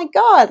like, oh my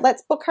God,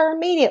 let's book her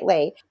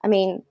immediately. I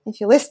mean, if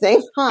you're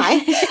listening, hi.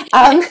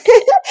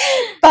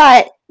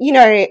 But, you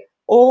know,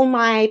 all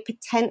my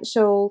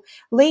potential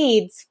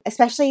leads,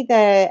 especially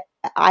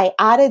I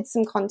added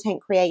some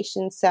content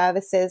creation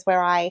services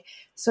where I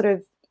sort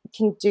of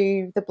can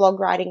do the blog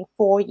writing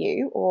for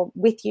you, or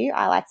with you,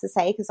 I like to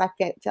say, because I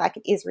feel like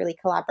it is really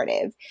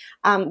collaborative,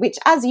 which,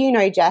 as you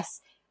know,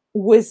 Jess,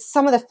 was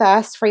some of the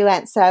first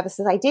freelance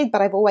services I did,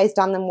 but I've always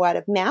done them word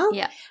of mouth.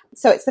 Yeah.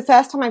 So it's the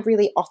first time I've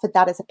really offered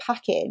that as a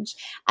package.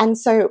 And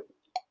so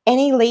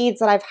any leads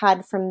that I've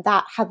had from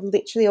that have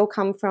literally all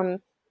come from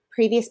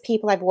previous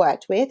people I've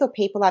worked with or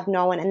people I've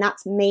known. And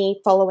that's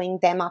me following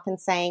them up and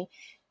saying,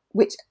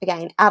 which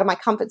again, out of my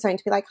comfort zone,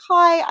 to be like,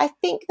 hi, I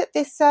think that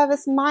this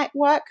service might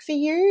work for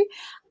you.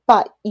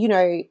 But, you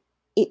know,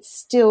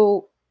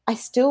 I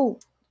still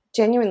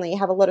genuinely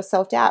have a lot of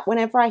self-doubt.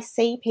 Whenever I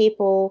see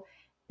people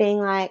being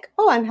like,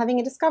 oh, I'm having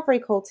a discovery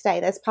call today,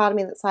 there's part of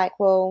me that's like,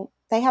 well,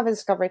 they have a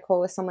discovery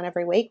call with someone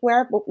every week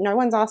where no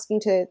one's asking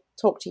to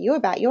talk to you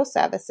about your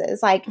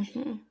services. Like,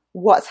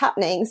 what's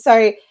happening?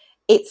 So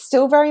it's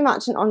still very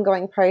much an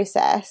ongoing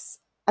process.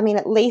 I mean,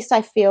 at least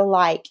I feel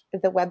like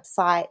the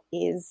website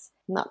is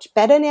much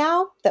better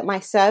now, that my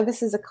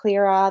services are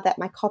clearer, that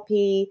my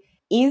copy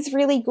is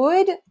really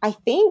good, I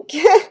think.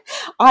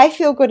 I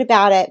feel good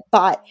about it,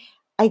 but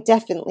I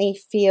definitely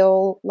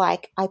feel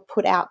like I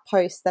put out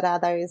posts that are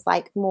those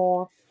like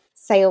more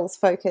sales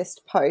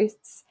focused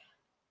posts,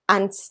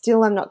 and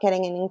still I'm not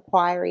getting any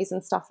inquiries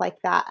and stuff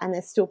like that. And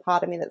there's still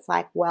part of me that's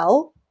like,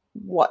 well,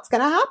 what's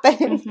going to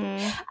happen?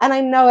 And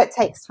I know it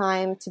takes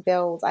time to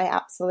build.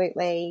 I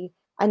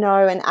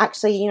know. And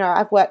actually, you know,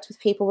 I've worked with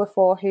people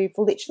before who've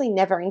literally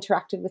never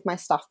interacted with my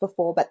stuff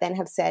before, but then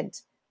have said,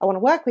 I want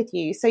to work with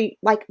you. So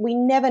like, we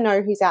never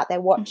know who's out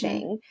there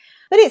watching,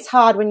 but it's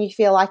hard when you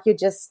feel like you're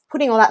just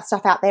putting all that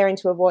stuff out there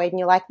into a void and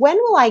you're like, when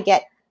will I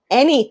get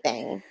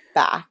anything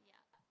back?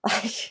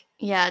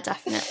 Yeah,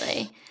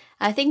 definitely.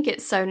 I think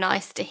it's so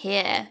nice to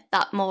hear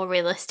that more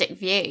realistic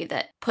view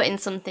that putting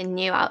something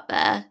new out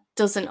there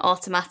doesn't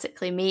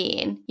automatically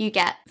mean you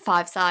get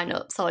 5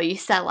 signups or you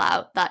sell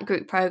out that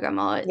group program,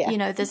 or, you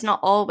know, there's not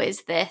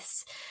always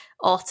this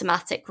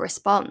automatic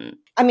response.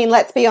 I mean,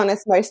 let's be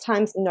honest, most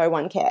times no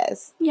one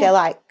cares. Yeah. They're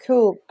like,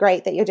 cool,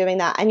 great that you're doing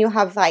that. And you'll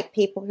have like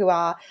people who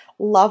are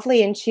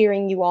lovely and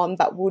cheering you on,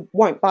 but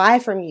won't buy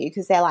from you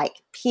because they're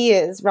like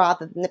peers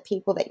rather than the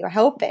people that you're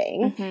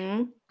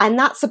helping. And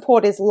that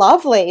support is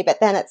lovely, but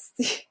then it's,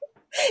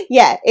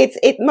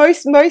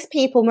 most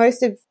people,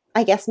 most of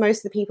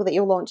the people that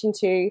you're launching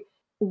to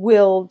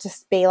will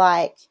just be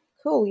like,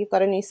 cool, you've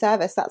got a new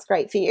service. That's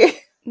great for you.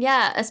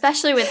 Yeah,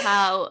 especially with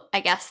how, I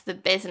guess, the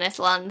business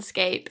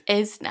landscape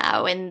is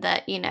now, in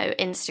that, you know,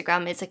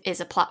 Instagram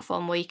is a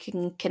platform where you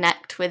can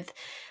connect with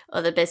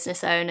other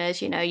business owners.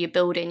 You know, you're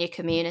building your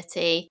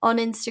community on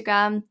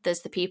Instagram.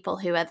 There's the people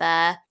who are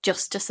there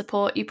just to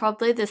support you,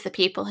 probably. There's the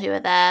people who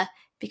are there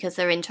because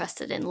they're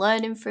interested in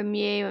learning from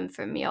you and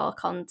from your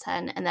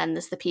content. And then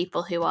there's the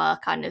people who are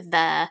kind of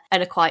there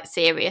and are quite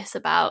serious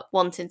about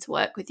wanting to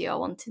work with you or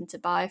wanting to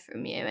buy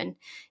from you. And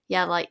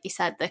yeah, like you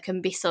said, there can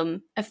be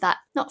some of that,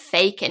 not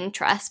fake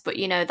interest, but,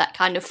 you know, that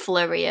kind of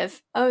flurry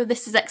of, oh,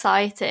 this is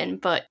exciting,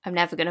 but I'm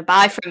never going to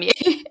buy from you.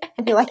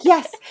 And you're like,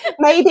 yes,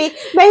 maybe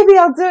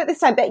I'll do it this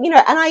time. But, you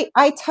know, and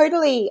I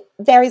totally,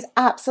 there is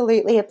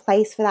absolutely a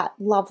place for that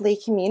lovely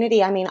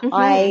community. I mean,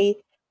 I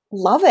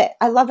love it.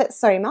 I love it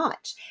so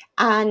much.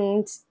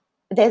 And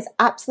there's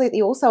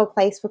absolutely also a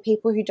place for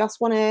people who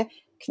just want to,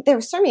 there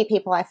are so many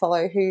people I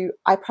follow who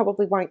I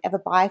probably won't ever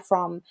buy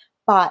from,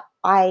 but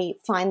I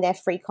find their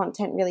free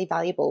content really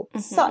valuable.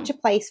 Such a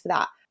place for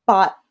that.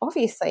 But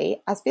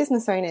obviously, as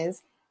business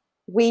owners,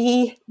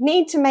 we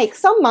need to make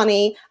some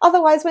money.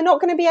 Otherwise, we're not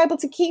going to be able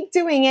to keep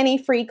doing any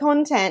free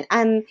content.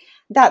 And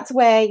that's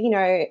where, you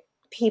know,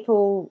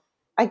 people,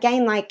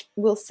 again, like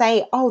will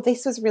say, oh,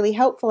 this was really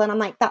helpful. And I'm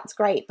like, that's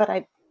great, but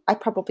I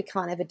probably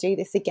can't ever do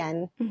this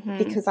again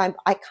because I'm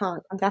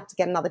going to have to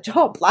get another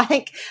job.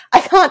 Like,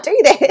 I can't do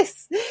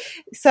this.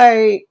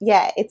 So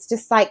yeah, it's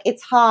just like,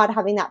 it's hard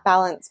having that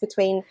balance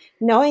between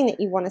knowing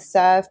that you want to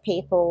serve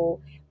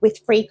people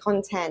with free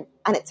content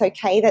and it's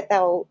okay that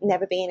they'll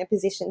never be in a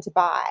position to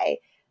buy,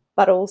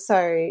 but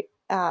also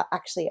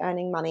actually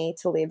earning money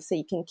to live so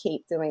you can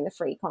keep doing the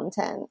free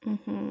content.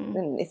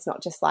 And it's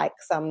not just like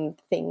some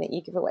thing that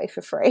you give away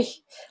for free,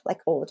 like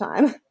all the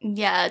time.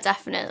 Yeah,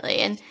 definitely.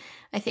 And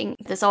I think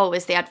there's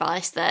always the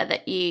advice there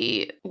that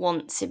you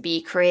want to be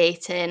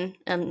creating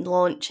and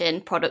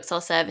launching products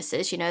or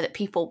services, you know, that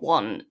people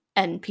want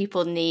and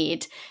people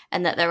need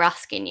and that they're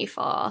asking you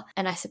for.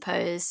 And I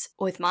suppose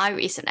with my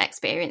recent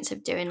experience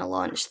of doing a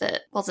launch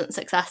that wasn't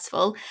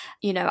successful,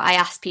 you know, I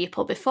asked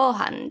people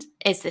beforehand,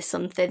 is this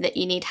something that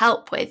you need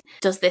help with?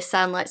 Does this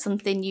sound like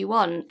something you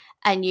want?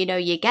 And, you know,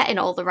 you're getting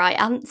all the right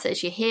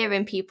answers. You're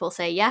hearing people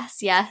say,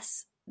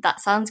 yes, that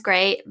sounds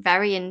great,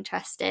 very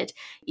interested.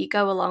 You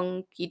go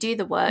along, you do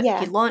the work,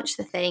 you launch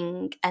the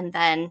thing, and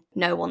then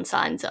no one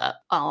signs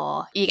up,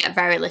 or you get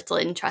very little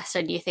interest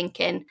and you're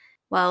thinking,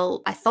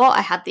 well, I thought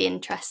I had the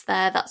interest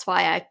there, that's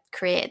why I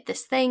created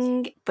this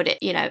thing. But it,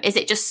 you know, is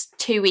it just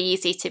too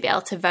easy to be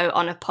able to vote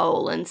on a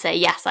poll and say,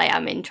 yes, I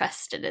am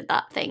interested in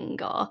that thing,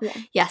 or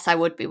yes, I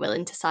would be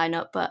willing to sign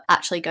up, but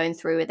actually going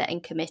through with it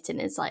and committing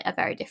is like a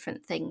very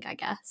different thing, I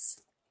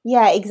guess.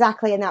 Yeah,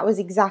 exactly. And that was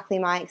exactly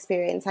my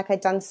experience. Like,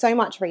 I'd done so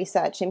much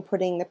research in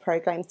putting the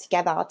programs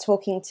together,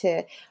 talking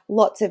to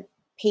lots of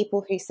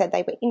people who said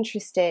they were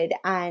interested.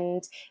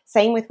 And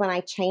same with when I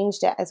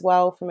changed it as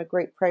well from a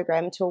group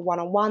program to a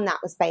one-on-one, that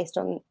was based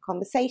on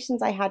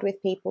conversations I had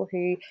with people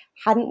who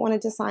hadn't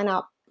wanted to sign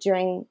up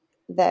during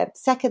the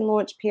second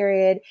launch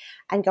period,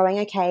 and going,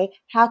 okay,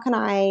 how can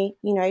I,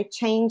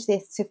 change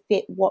this to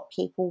fit what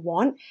people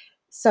want?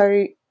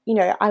 So,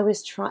 I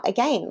was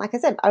again, like I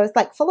said, I was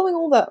like following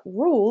all the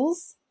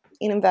rules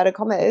in inverted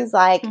commas,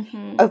 like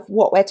of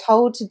what we're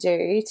told to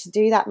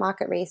do that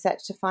market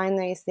research, to find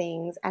those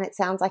things. And it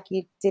sounds like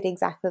you did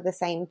exactly the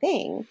same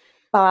thing.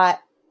 But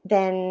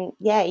then,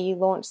 you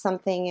launch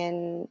something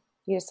and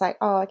you're just like,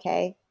 oh,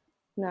 okay,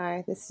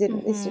 no, this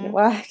didn't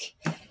work.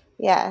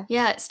 Yeah.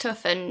 Yeah, it's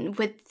tough. And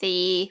with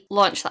the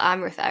launch that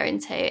I'm referring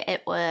to,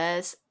 it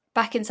was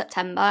back in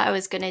September. I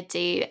was going to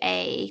do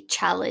a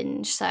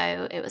challenge.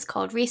 So it was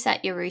called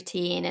Reset Your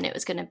Routine, and it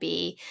was going to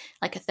be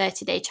like a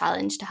 30-day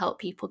challenge to help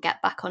people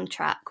get back on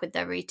track with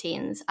their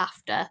routines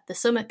after the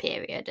summer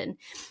period. And,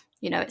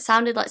 it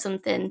sounded like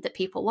something that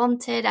people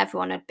wanted.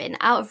 Everyone had been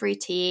out of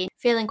routine,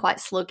 feeling quite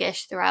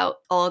sluggish throughout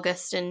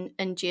August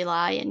and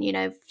July,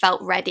 and,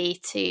 felt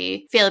ready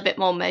to feel a bit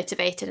more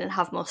motivated and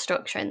have more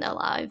structure in their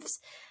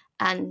lives.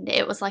 And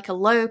it was like a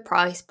low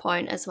price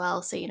point as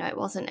well. So, it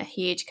wasn't a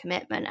huge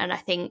commitment. And I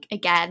think,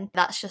 again,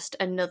 that's just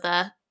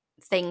another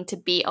thing to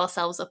beat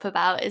ourselves up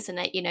about, isn't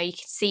it? You can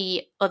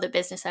see other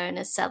business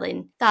owners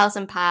selling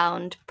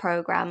 £1,000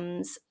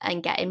 programs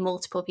and getting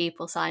multiple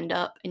people signed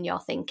up. And you're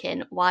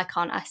thinking, why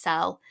can't I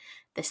sell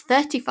this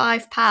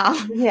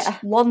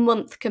 £35 1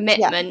 month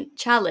commitment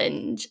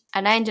challenge?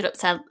 And I ended up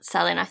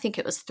selling, I think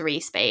it was 3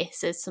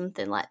 spaces,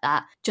 something like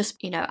that.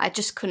 Just, I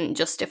just couldn't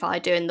justify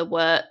doing the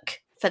work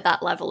for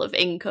that level of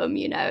income.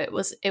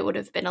 It would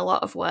have been a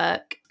lot of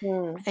work.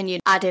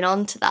 And adding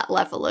on to that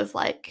level of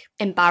like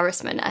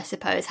embarrassment, I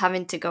suppose,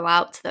 having to go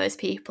out to those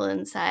people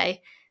and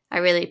say, I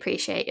really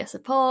appreciate your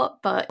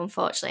support, but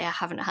unfortunately I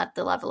haven't had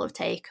the level of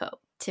take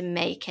up to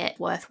make it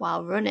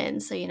worthwhile running.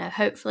 So,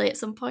 hopefully at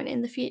some point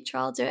in the future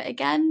I'll do it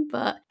again,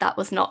 but that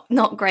was not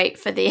great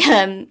for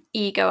the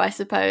ego, I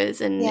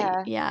suppose. And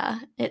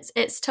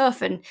it's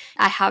tough, and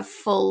I have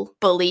full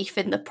belief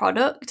in the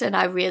product and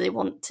I really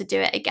want to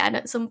do it again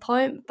at some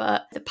point,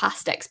 but the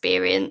past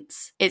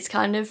experience is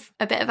kind of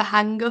a bit of a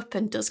hang up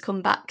and does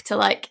come back to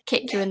like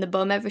kick you in the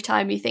bum every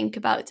time you think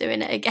about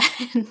doing it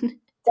again.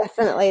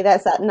 Definitely,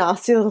 there's that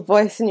nasty little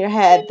voice in your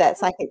head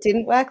that's like, it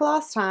didn't work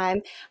last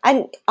time.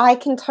 And I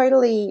can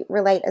totally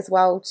relate as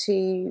well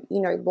to,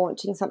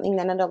 launching something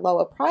then at a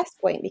lower price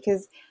point,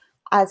 because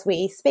as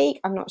we speak,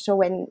 I'm not sure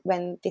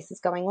when this is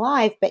going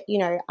live, but,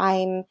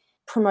 I'm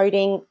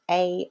promoting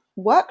a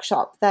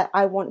workshop that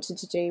I wanted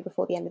to do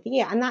before the end of the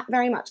year. And that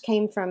very much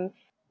came from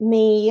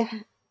me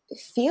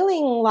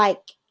feeling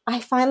like I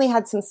finally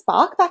had some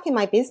spark back in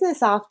my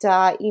business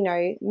after,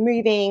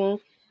 moving.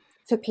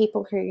 For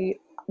people who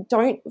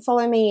don't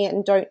follow me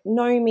and don't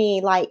know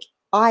me, like,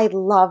 I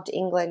loved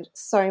England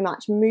so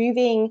much.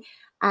 Moving,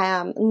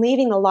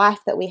 leaving the life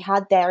that we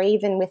had there,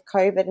 even with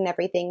COVID and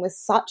everything, was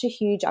such a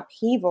huge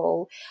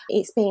upheaval.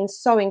 It's been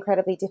so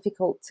incredibly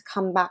difficult to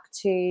come back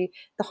to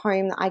the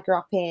home that I grew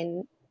up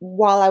in.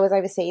 While I was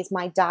overseas,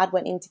 my dad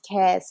went into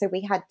care, so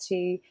we had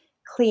to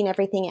clean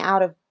everything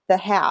out of the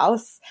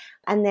house.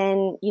 And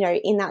then,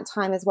 in that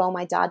time as well,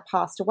 my dad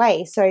passed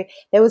away. So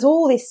there was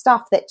all this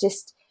stuff that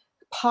just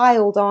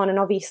piled on, and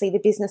obviously the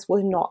business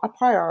was not a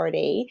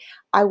priority.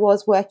 I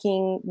was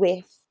working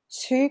with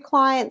 2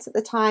 clients at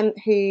the time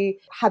who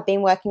have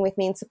been working with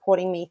me and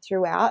supporting me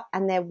throughout,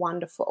 and they're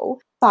wonderful,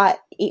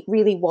 but it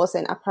really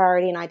wasn't a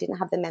priority, and I didn't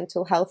have the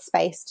mental health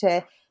space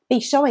to be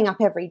showing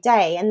up every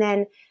day. And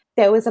then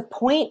there was a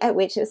point at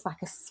which it was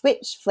like a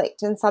switch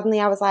flicked, and suddenly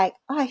I was like,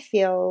 I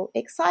feel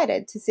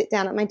excited to sit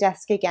down at my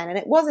desk again. And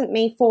it wasn't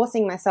me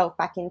forcing myself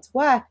back into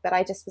work, but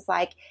I just was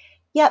like,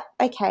 yep,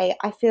 okay,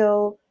 I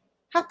feel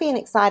happy and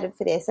excited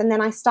for this. And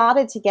then I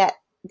started to get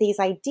these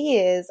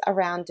ideas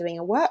around doing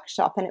a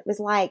workshop, and it was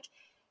like,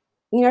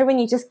 when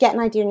you just get an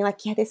idea and you're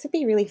like, yeah, this would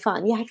be really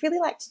fun. Yeah, I'd really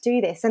like to do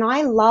this. And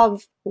I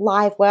love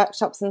live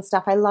workshops and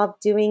stuff. I love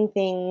doing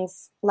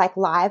things like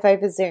live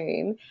over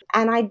Zoom.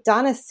 And I'd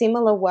done a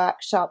similar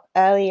workshop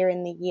earlier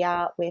in the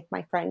year with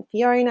my friend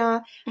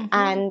Fiona,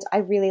 and I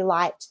really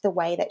liked the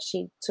way that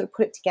she sort of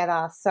put it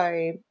together.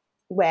 So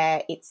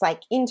where it's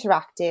like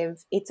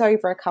interactive, it's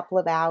over a couple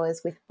of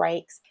hours with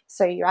breaks.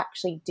 So you're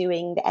actually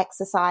doing the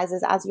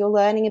exercises as you're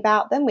learning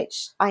about them,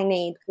 which I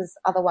need, because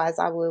otherwise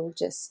I will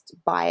just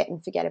buy it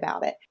and forget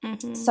about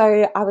it.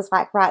 So I was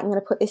like, right, I'm going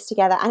to put this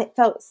together. And it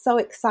felt so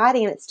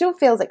exciting, and it still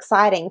feels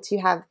exciting to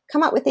have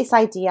come up with this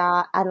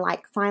idea. And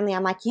like, finally,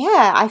 I'm like,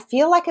 yeah, I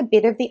feel like a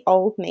bit of the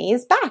old me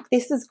is back.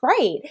 This is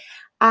great.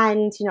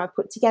 And, I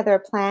put together a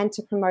plan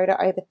to promote it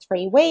over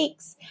 3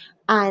 weeks.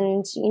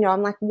 And,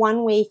 I'm like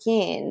 1 week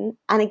in.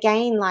 And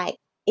again, like,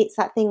 it's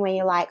that thing where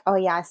you're like, oh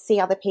yeah, I see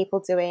other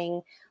people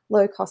doing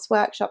low cost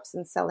workshops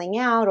and selling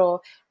out, or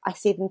I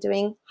see them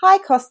doing high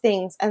cost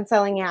things and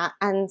selling out.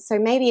 And so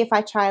maybe if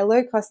I try a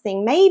low cost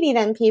thing, maybe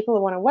then people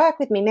will want to work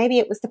with me. Maybe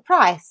it was the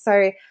price.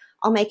 So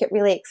I'll make it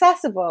really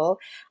accessible.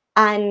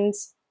 And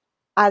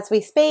as we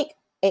speak,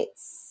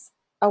 it's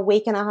a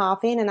week and a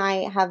half in and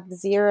I have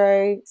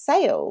 0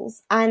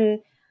 sales. And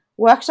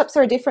workshops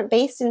are a different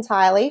beast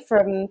entirely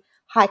from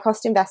high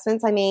cost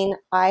investments. I mean,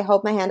 I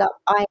hold my hand up.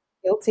 I'm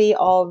guilty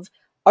of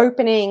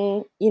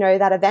opening,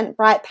 that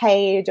Eventbrite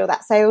page or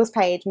that sales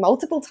page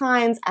multiple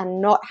times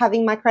and not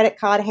having my credit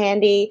card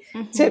handy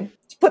to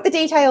put the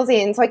details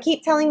in. So I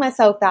keep telling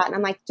myself that, and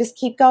I'm like, just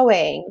keep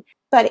going.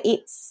 But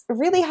it's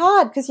really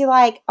hard because you're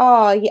like,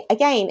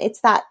 again,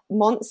 it's that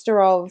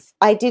monster of,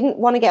 I didn't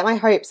want to get my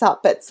hopes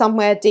up, but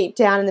somewhere deep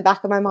down in the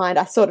back of my mind,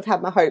 I sort of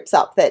have my hopes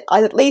up that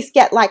I at least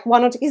get like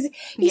 1 or 2. Because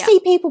you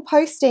see people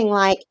posting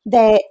like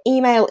their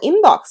email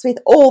inbox with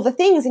all the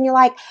things, and you're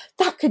like,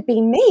 that could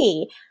be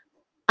me.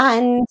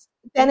 And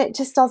then it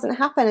just doesn't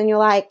happen. And you're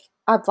like,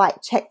 I've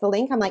like checked the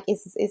link. I'm like,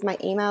 is my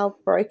email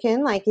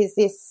broken? Like, is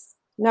this,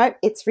 nope,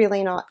 it's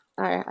really not.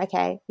 Oh,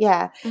 okay.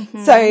 Yeah.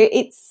 So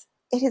it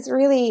is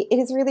really,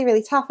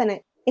 really tough.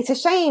 And it's a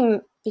shame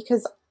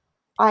because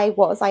I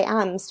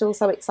am still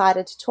so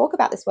excited to talk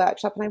about this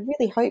workshop. And I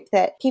really hope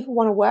that people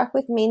want to work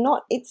with me.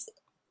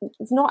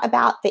 It's not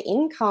about the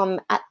income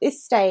at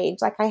this stage.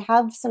 Like, I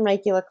have some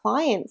regular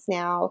clients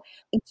now.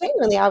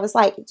 Genuinely, I was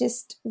like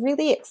just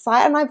really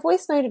excited. And I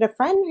voice noted a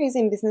friend who's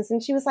in business,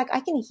 and she was like, I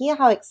can hear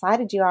how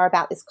excited you are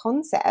about this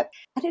concept.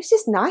 And it was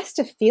just nice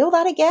to feel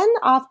that again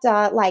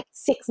after like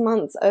 6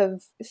 months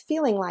of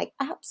feeling like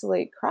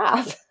absolute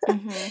crap.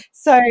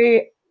 So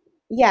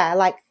yeah,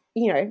 like,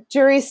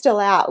 jury's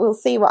still out. We'll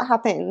see what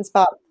happens.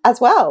 But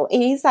as well, it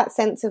is that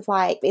sense of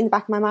like in the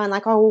back of my mind,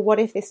 like, oh, well, what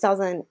if this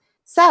doesn't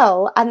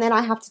sell? And then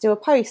I have to do a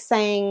post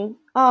saying,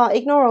 oh,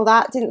 ignore all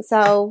that, didn't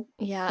sell.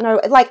 Yeah. No,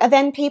 like,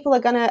 then people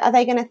are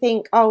they gonna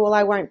think, oh, well,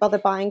 I won't bother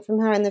buying from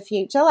her in the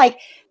future? Like,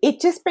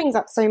 it just brings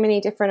up so many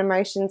different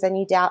emotions, and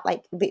you doubt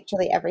like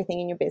literally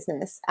everything in your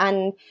business.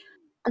 And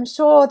I'm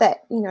sure that,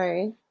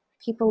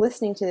 people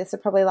listening to this are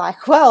probably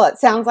like, well, it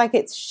sounds like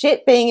it's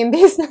shit being in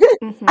business.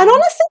 And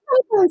honestly,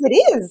 sometimes it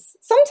is.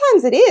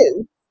 Sometimes it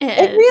is.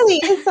 It really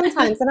is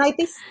sometimes. And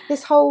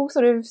this whole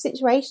sort of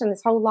situation,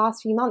 this whole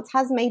last few months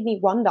has made me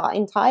wonder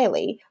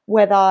entirely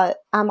whether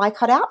am I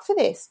cut out for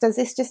this? Is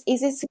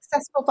this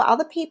successful for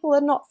other people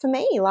and not for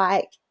me?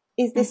 Like,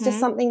 is this just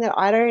something that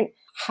I don't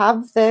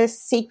have the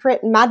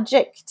secret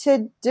magic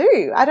to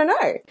do? I don't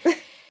know.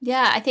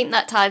 Yeah, I think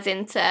that ties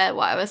into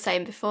what I was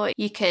saying before.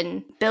 You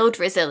can build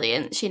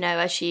resilience,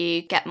 as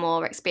you get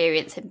more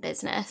experience in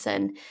business.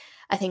 And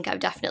I think I've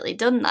definitely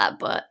done that.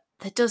 But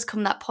there does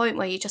come that point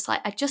where you're just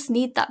like, I just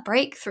need that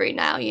breakthrough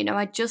now.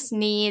 I just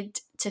need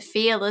to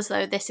feel as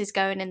though this is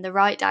going in the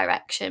right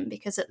direction,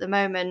 because at the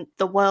moment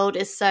the world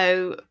is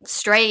so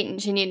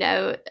strange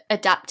and,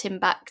 adapting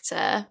back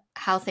to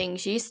how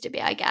things used to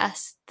be, I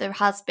guess. There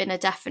has been a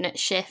definite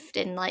shift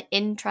in like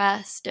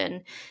interest,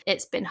 and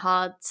it's been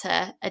hard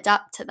to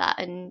adapt to that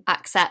and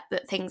accept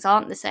that things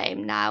aren't the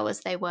same now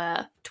as they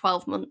were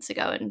 12 months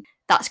ago. And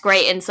that's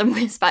great in some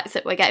respects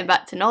that we're getting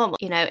back to normal.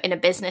 In a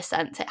business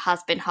sense, it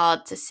has been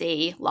hard to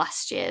see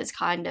last year's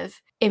kind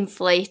of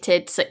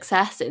inflated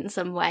success in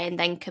some way and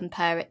then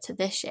compare it to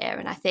this year.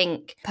 And I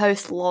think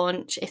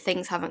post-launch, if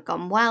things haven't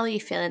gone well, you're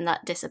feeling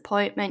that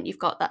disappointment, you've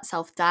got that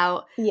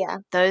self-doubt. Yeah.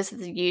 Those are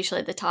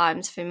usually the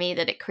times for me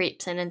that it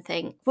creeps in and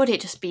think, would it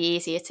just be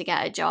easier to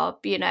get a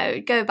job?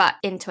 Go back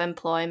into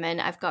employment.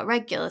 I've got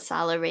regular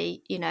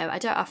salary. I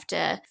don't have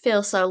to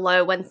feel so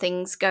low when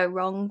things go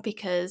wrong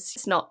because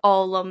it's not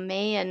all on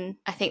me. And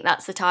I think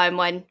that's the time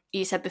when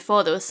you said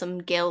before there was some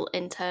guilt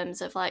in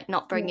terms of like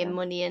not bringing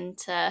money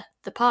into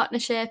the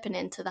partnership and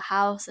into the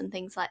house and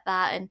things like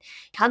that. And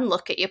you can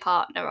look at your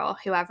partner or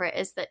whoever it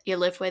is that you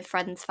live with,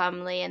 friends,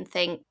 family, and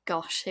think,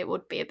 gosh, it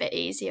would be a bit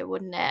easier,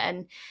 wouldn't it?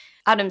 And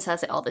Adam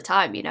says it all the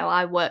time,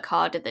 I work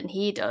harder than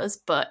he does,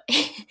 but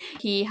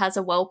he has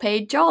a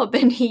well-paid job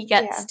and he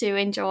gets to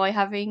enjoy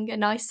having a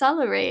nice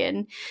salary.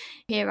 And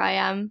here I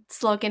am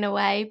slogging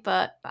away,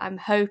 but I'm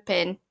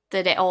hoping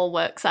that it all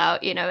works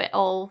out, it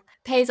all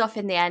pays off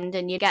in the end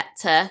and you get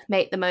to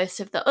make the most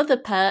of the other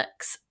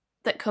perks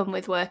that come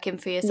with working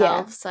for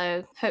yourself.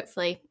 So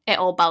hopefully it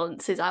all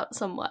balances out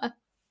somewhere.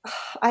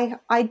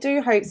 I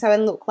do hope so.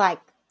 And look,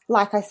 like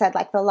I said,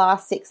 like the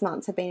last 6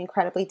 months have been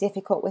incredibly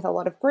difficult with a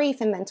lot of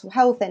grief and mental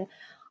health. And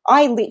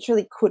I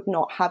literally could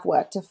not have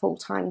worked a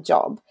full-time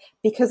job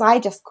because I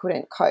just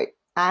couldn't cope.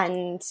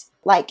 And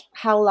like,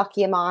 how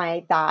lucky am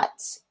I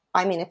that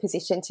I'm in a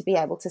position to be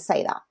able to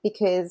say that,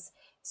 because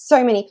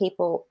so many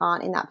people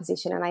aren't in that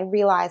position. And I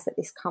realize that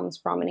this comes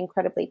from an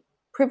incredibly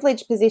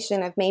privileged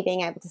position of me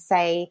being able to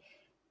say,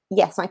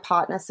 yes, my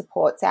partner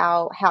supports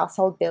our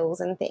household bills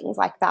and things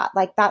like that.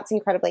 Like, that's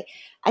incredibly,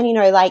 and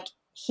like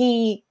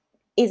he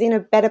is in a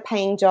better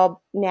paying job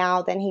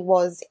now than he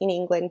was in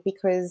England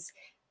because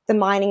the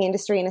mining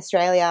industry in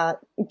Australia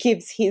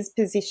gives his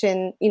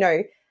position,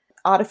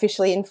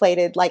 artificially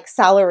inflated like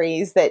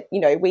salaries that,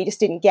 we just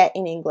didn't get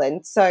in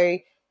England. So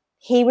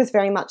he was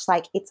very much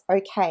like, it's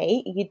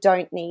okay. You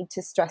don't need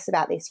to stress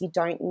about this. You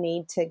don't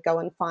need to go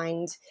and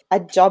find a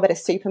job at a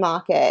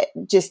supermarket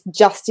just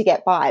to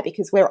get by,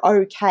 because we're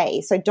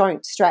okay. So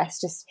don't stress.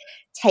 Just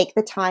take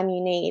the time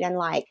you need. And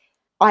like,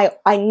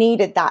 I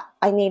needed that.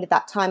 I needed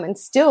that time. And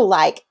still,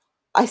 like,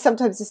 I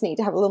sometimes just need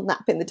to have a little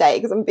nap in the day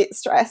because I'm a bit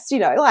stressed,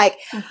 like,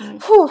 Mm-hmm.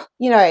 whew,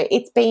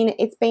 it's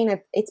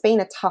been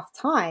a tough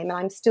time, and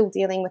I'm still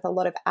dealing with a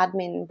lot of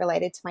admin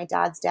related to my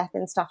dad's death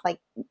and stuff like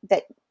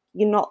that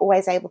you're not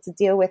always able to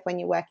deal with when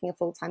you're working a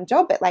full-time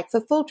job. But like,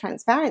 for full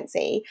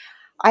transparency,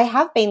 I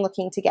have been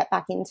looking to get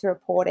back into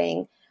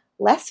reporting,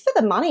 less for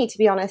the money, to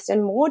be honest,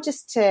 and more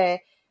just to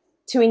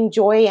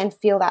enjoy and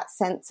feel that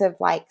sense of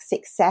like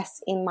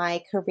success in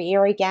my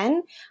career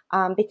again,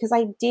 because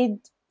I did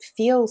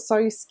feel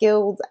so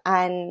skilled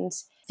and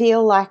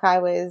feel like I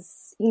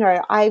was,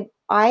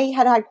 I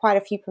had quite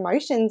a few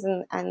promotions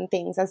and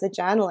things as a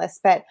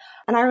journalist. And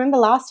I remember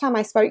last time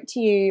I spoke to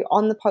you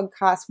on the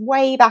podcast,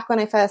 way back when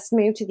I first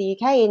moved to the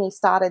UK and you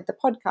started the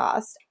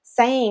podcast,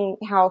 saying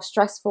how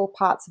stressful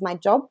parts of my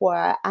job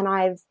were. And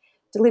I've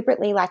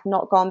deliberately like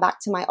not gone back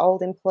to my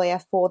old employer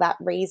for that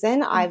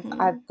reason.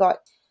 Mm-hmm. I've got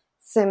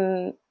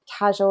some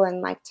casual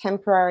and like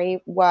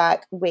temporary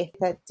work with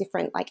a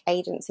different like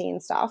agency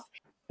and stuff.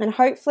 And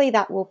hopefully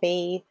that will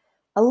be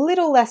a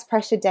little less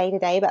pressure day to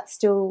day, but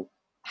still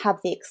have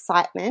the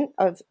excitement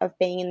of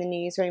being in the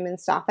newsroom and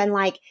stuff. And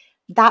like,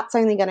 that's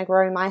only going to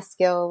grow my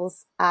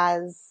skills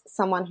as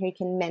someone who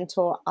can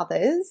mentor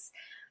others.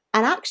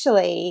 And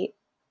actually,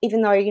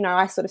 even though,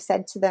 I sort of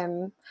said to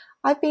them,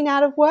 I've been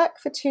out of work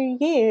for 2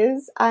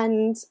 years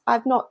and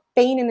I've not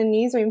been in a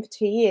newsroom for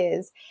 2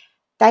 years,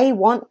 they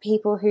want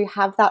people who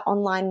have that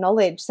online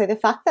knowledge. So the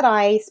fact that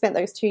I spent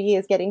those 2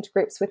 years getting to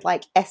grips with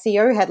like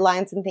SEO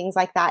headlines and things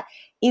like that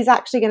is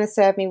actually going to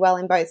serve me well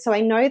in both. So I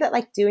know that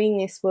like doing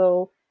this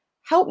will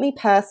help me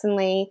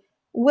personally,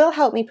 will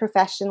help me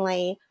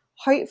professionally.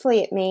 Hopefully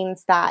it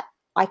means that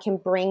I can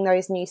bring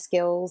those new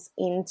skills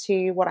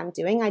into what I'm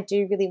doing. I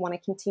do really want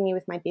to continue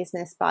with my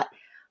business, but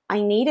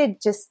I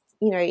needed just,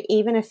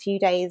 even a few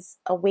days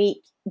a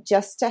week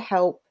just to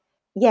help,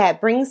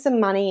 bring some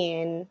money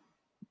in,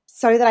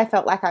 so that I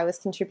felt like I was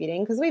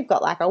contributing, because we've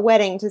got like a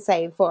wedding to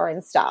save for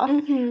and stuff.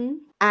 Mm-hmm.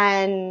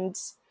 And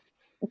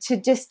to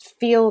just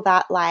feel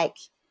that like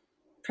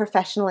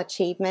professional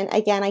achievement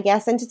again, I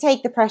guess, and to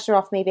take the pressure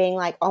off me being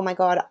like, oh my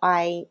God,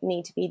 I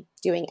need to be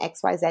doing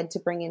XYZ to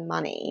bring in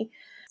money.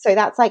 So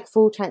that's like,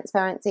 full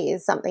transparency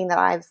is something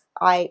that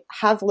I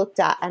have looked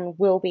at and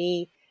will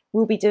be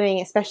doing,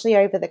 especially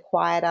over the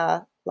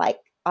quieter, like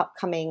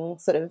upcoming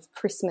sort of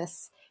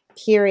Christmas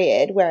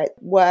period, where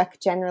work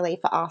generally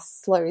for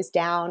us slows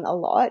down a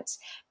lot,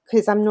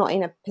 because I'm not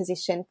in a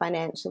position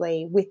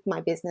financially with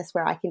my business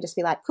where I can just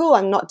be like, cool,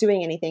 I'm not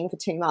doing anything for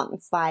 2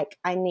 months. Like,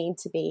 I need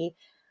to be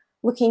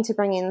looking to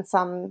bring in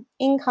some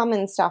income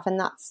and stuff, and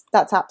that's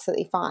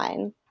absolutely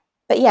fine.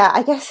 But yeah,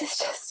 I guess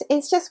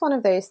it's just one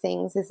of those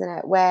things, isn't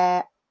it,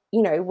 where,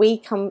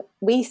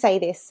 we say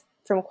this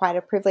from quite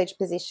a privileged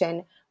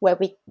position where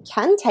we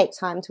can take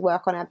time to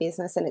work on our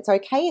business, and it's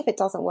okay if it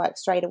doesn't work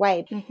straight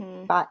away.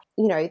 Mm-hmm. But,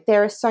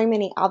 there are so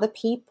many other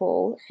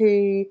people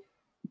who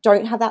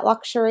don't have that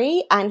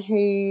luxury and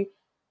who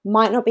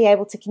might not be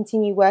able to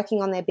continue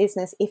working on their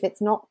business if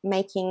it's not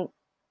making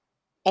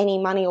any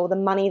money or the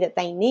money that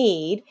they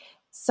need.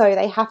 So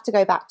they have to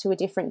go back to a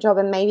different job,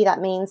 and maybe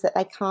that means that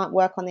they can't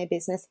work on their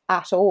business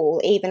at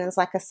all, even as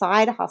like a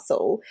side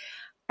hustle.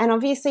 And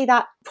obviously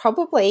that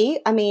probably,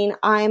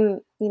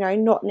 I'm,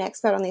 not an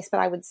expert on this, but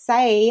I would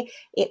say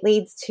it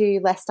leads to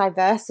less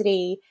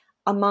diversity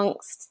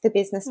amongst the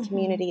business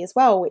community as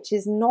well, which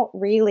is not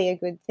really a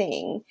good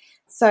thing.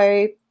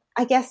 So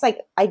I guess like,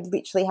 I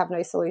literally have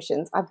no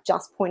solutions. I'm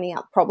just pointing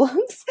out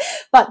problems.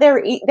 But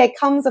there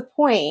comes a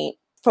point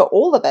for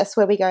all of us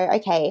where we go,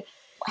 okay,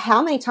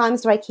 how many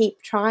times do I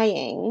keep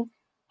trying?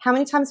 How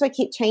many times do I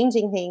keep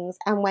changing things?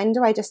 And when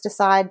do I just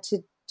decide to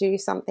do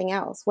something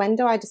else? When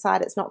do I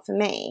decide it's not for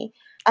me?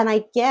 And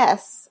I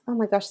guess, oh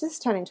my gosh, this has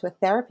turned into a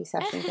therapy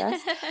session, Jess.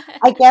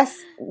 I guess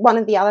one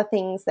of the other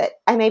things that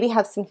I maybe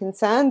have some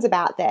concerns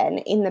about then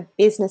in the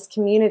business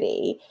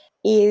community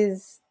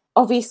is,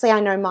 obviously I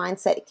know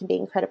mindset can be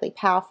incredibly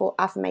powerful,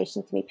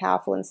 affirmation can be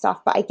powerful and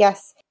stuff, but I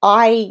guess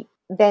I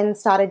then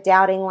started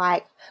doubting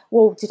like,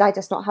 well, did I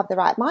just not have the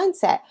right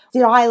mindset?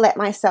 Did I let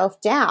myself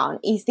down?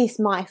 Is this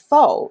my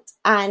fault?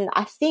 And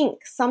I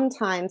think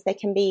sometimes there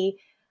can be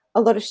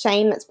a lot of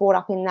shame that's brought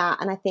up in that.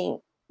 And I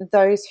think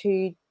those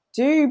who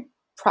do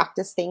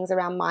practice things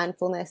around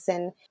mindfulness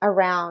and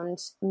around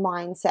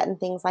mindset and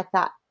things like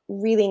that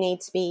really need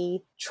to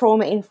be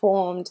trauma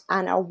informed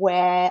and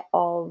aware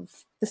of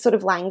the sort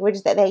of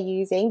language that they're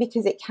using,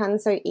 because it can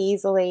so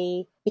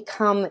easily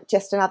become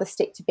just another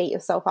stick to beat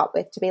yourself up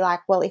with, to be like,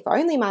 well, if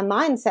only my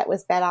mindset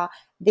was better,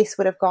 this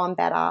would have gone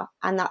better.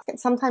 And that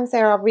sometimes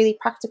there are really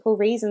practical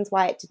reasons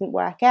why it didn't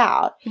work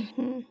out.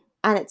 Mm-hmm.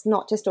 And it's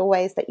not just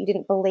always that you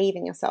didn't believe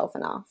in yourself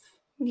enough.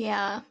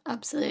 Yeah,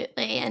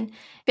 absolutely. And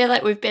I feel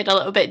like we've been a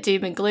little bit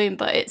doom and gloom,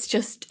 but it's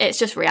just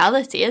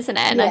reality, isn't it?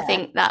 And I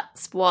think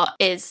that's what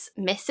is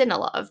missing a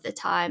lot of the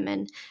time.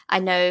 And I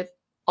know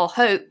or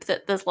hope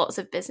that there's lots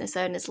of business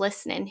owners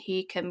listening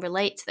who can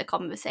relate to the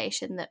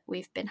conversation that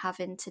we've been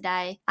having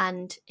today.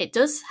 And it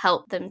does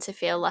help them to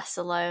feel less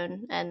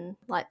alone and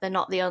like they're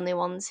not the only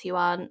ones who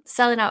aren't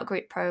selling out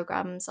group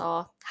programs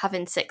or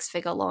having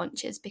 6-figure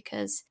launches,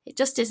 because it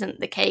just isn't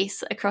the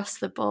case across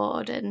the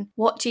board. And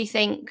what do you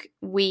think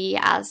we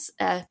as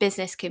a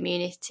business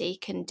community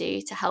can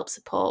do to help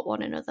support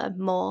one another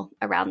more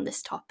around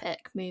this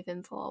topic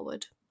moving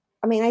forward?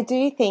 I mean, I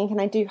do think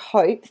and I do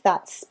hope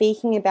that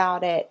speaking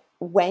about it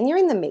when you're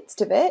in the midst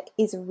of it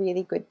is a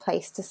really good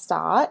place to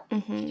start,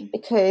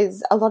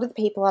 because a lot of the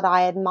people that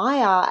I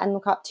admire and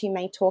look up to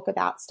may talk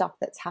about stuff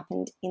that's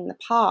happened in the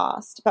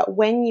past. But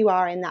when you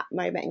are in that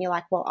moment and you're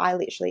like, well, I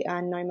literally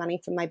earn no money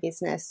from my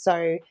business,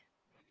 so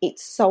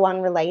it's so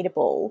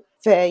unrelatable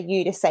for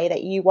you to say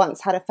that you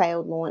once had a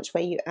failed launch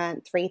where you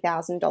earned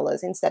 $3,000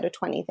 instead of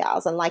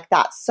 $20,000. Like,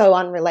 that's so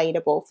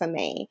unrelatable for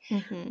me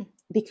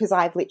because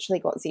I've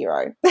literally got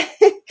zero.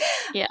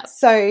 Yeah.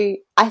 So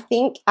I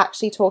think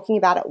actually talking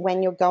about it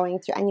when you're going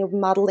through and you're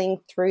muddling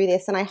through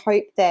this, and I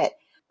hope that,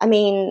 I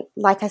mean,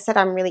 like I said,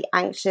 I'm really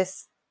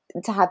anxious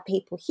to have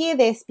people hear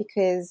this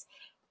because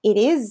it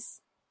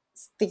is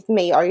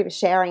me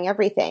oversharing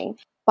everything.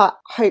 But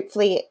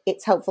hopefully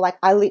it's helpful. Like,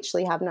 I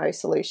literally have no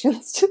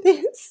solutions to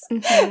this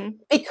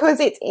because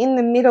it's in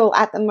the middle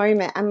at the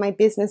moment and my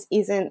business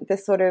isn't the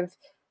sort of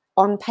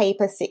on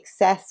paper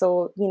success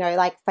or, you know,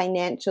 like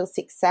financial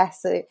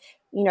success,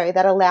 you know,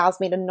 that allows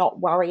me to not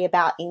worry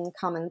about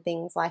income and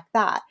things like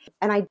that.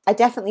 And I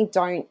definitely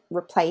don't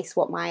replace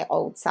what my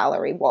old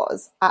salary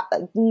was. I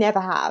never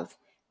have,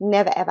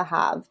 never ever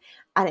have.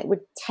 And it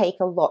would take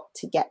a lot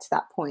to get to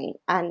that point.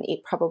 And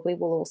it probably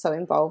will also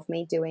involve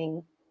me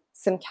doing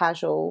some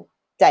casual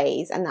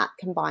days and that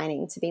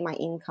combining to be my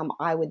income,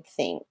 I would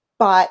think.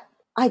 But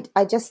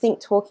I just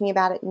think talking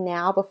about it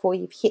now before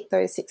you've hit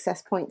those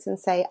success points and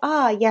say,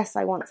 yes,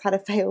 I once had a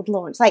failed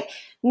launch. Like,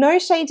 no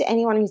shade to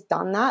anyone who's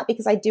done that,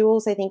 because I do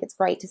also think it's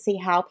great to see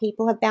how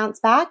people have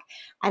bounced back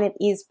and it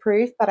is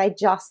proof. But I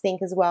just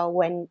think as well,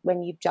 when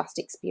you've just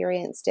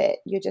experienced it,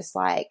 you're just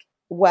like,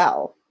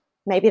 well,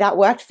 maybe that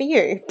worked for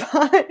you.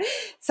 But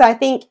so I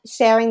think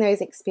sharing those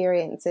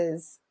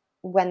experiences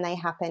when they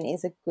happen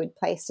is a good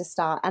place to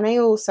start. And I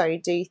also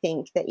do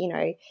think that, you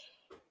know,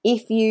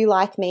 if you,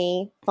 like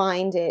me,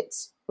 find it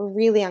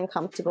really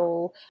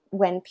uncomfortable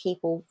when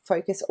people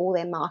focus all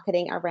their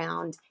marketing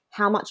around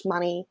how much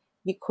money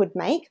you could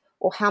make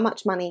or how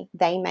much money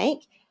they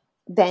make,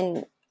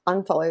 then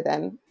unfollow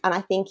them. And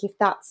I think if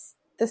that's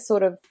the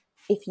sort of,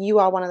 if you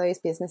are one of those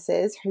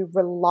businesses who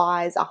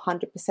relies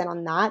 100%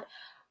 on that,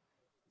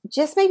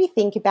 just maybe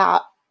think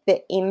about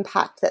the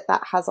impact that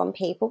that has on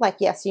people. Like,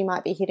 yes, you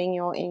might be hitting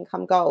your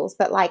income goals,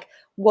 but like,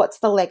 what's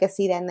the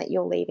legacy then that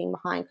you're leaving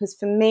behind? Because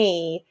for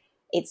me,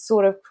 it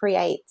sort of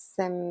creates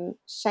some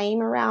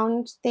shame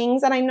around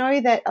things. And I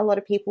know that a lot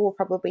of people will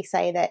probably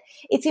say that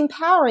it's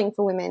empowering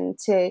for women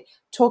to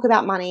talk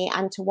about money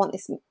and to want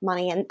this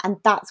money, and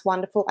that's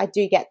wonderful. I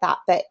do get that.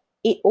 But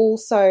it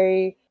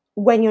also,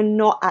 when you're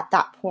not at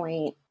that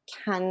point,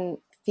 can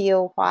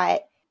feel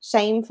quite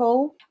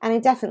shameful. And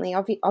it definitely,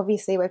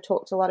 obviously, we've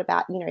talked a lot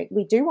about, you know,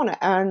 we do want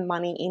to earn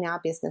money in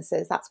our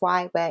businesses. That's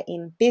why we're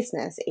in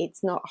business.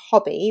 It's not a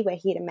hobby. We're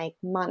here to make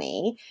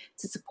money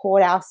to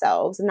support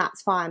ourselves, and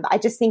that's fine. But I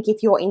just think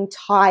if your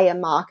entire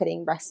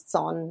marketing rests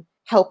on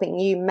helping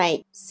you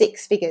make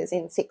 6 figures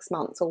in 6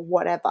 months or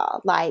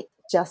whatever, like,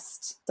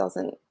 just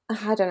doesn't,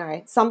 I don't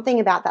know, something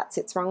about that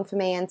sits wrong for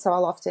me. And so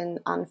I'll often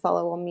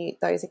unfollow or mute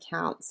those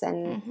accounts.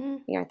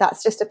 And, you know,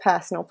 that's just a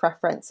personal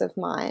preference of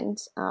mine.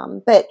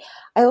 But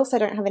I also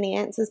don't have any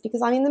answers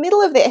because I'm in the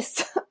middle of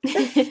this.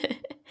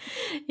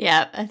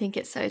 Yeah, I think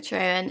it's so true.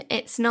 And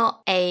it's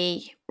not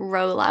a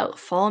rollout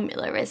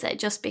formula, is it?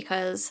 Just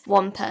because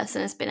one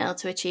person has been able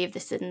to achieve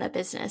this in their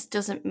business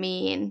doesn't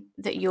mean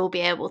that you'll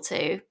be able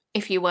to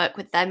if you work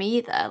with them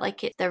either.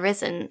 Like, there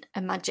isn't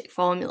a magic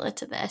formula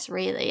to this,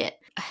 really.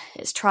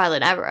 It's trial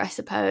and error, I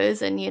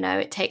suppose. And, you know,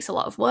 it takes a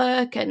lot of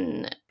work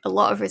and a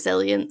lot of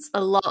resilience,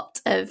 a lot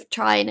of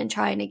trying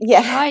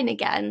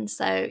again.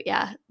 So,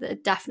 yeah, there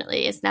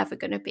definitely is never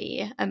going to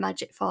be a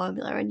magic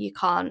formula, and you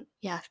can't,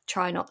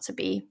 try not to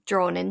be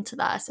drawn into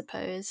that, I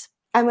suppose.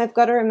 And we've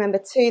got to remember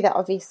too that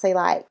obviously,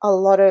 like, a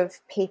lot of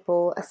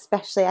people,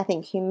 especially I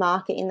think who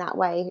market in that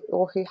way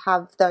or who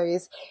have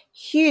those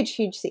huge,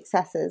 huge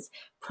successes,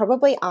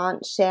 probably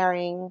aren't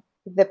sharing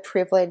the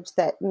privilege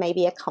that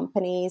maybe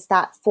accompanies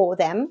that for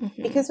them,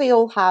 because we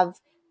all have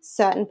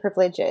certain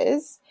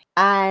privileges.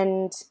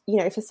 And, you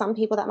know, for some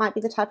people that might be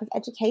the type of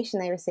education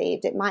they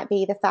received. It might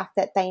be the fact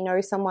that they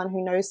know someone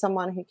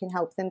who can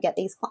help them get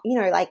these, you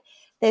know, like,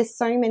 there's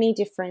so many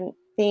different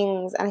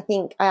things. And I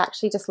think I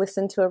actually just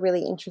listened to a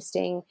really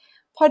interesting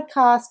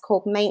podcast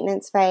called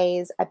Maintenance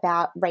Phase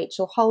about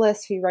Rachel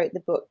Hollis, who wrote the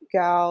book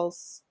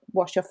Girls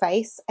Wash Your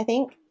Face, I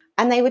think.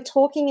 And they were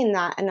talking in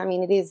that, and I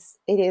mean, it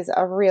is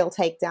a real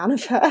takedown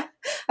of her,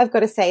 I've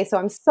got to say. So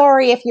I'm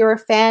sorry if you're a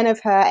fan of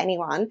her,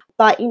 anyone.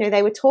 But, you know,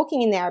 they were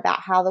talking in there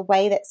about how the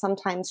way that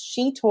sometimes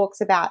she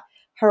talks about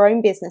her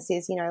own business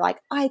is, you know, like,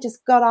 I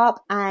just got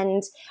up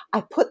and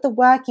I put the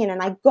work in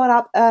and I got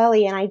up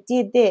early and I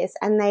did this.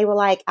 And they were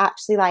like,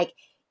 actually, like,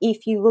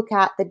 if you look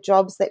at the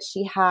jobs that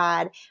she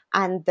had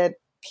and the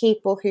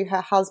people who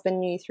her husband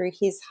knew through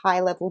his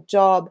high-level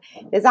job,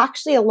 there's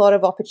actually a lot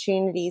of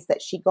opportunities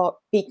that she got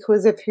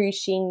because of who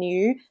she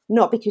knew,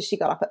 not because she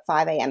got up at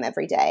 5 a.m.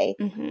 every day.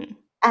 Mm-hmm.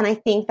 And I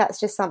think that's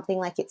just something,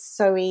 like, it's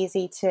so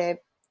easy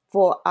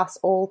for us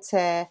all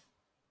to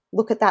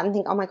look at that and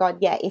think, oh my God,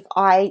 yeah, if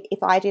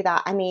I do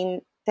that, I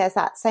mean, there's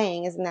that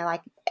saying, isn't there?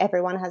 Like,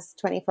 everyone has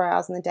 24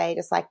 hours in the day,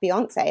 just like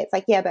Beyonce. It's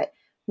like, yeah, but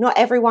not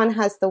everyone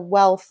has the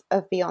wealth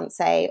of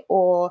Beyonce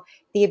or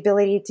the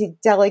ability to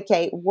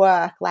delegate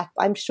work. Like,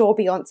 I'm sure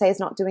Beyonce is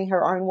not doing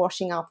her own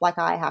washing up like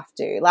I have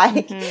to.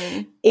 Like,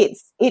 it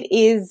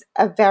is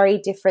a very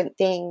different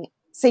thing.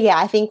 So yeah,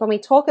 I think when we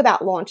talk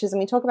about launches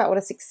and we talk about what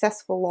a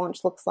successful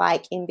launch looks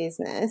like in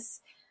business,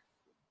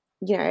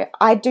 you know,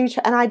 I do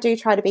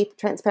try to be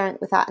transparent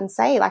with that and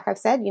say, like I've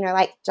said, you know,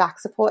 like, Jack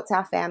supports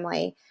our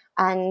family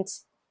and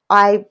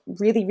I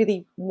really,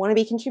 really want to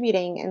be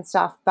contributing and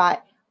stuff,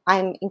 but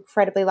I'm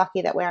incredibly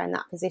lucky that we're in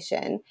that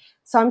position.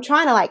 So I'm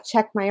trying to, like,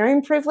 check my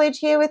own privilege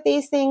here with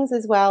these things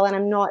as well. And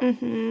I'm not,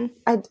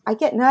 I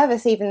get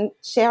nervous even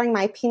sharing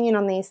my opinion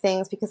on these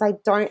things because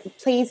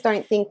please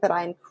don't think that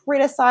I'm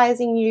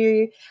criticizing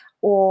you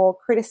or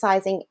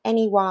criticizing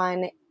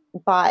anyone,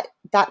 but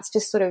that's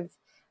just sort of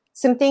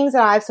some things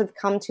that I've sort of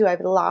come to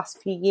over the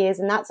last few years.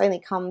 And that's only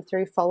come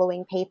through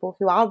following people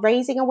who are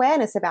raising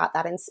awareness about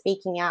that and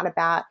speaking out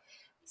about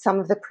some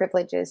of the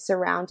privileges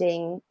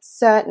surrounding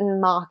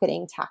certain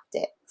marketing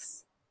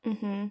tactics.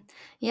 Mm-hmm.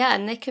 Yeah,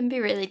 and they can be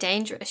really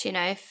dangerous, you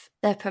know, if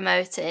they're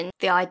promoting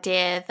the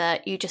idea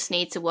that you just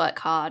need to work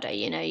harder,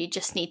 you know, you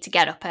just need to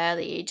get up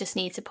early, you just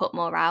need to put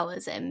more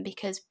hours in,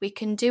 because we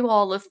can do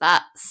all of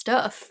that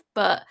stuff,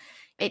 but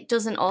it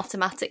doesn't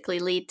automatically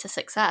lead to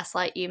success.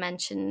 Like you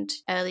mentioned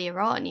earlier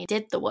on, you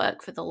did the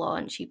work for the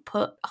launch, you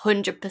put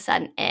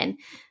 100% in,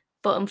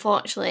 but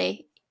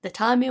unfortunately the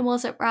timing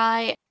wasn't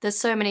right. There's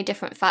so many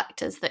different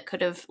factors that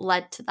could have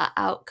led to that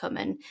outcome,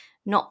 and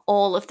not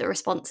all of the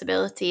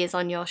responsibility is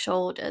on your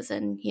shoulders.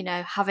 And, you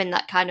know, having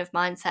that kind of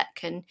mindset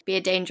can be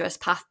a dangerous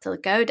path to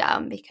go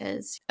down,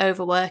 because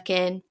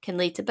overworking can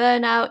lead to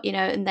burnout, you know,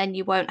 and then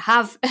you won't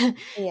have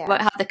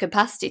won't have the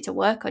capacity to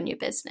work on your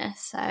business.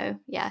 So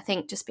yeah, I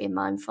think just being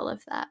mindful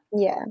of that.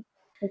 Yeah,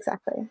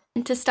 exactly.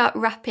 And to start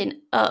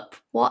wrapping up,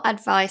 what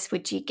advice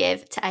would you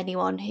give to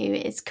anyone who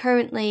is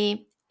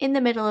currently in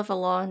the middle of a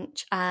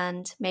launch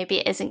and maybe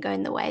it isn't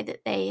going the way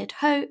that they had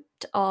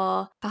hoped,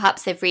 or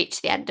perhaps they've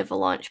reached the end of a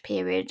launch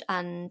period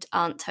and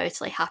aren't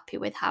totally happy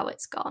with how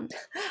it's gone?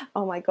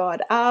 Oh my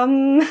God.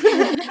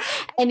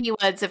 Any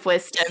words of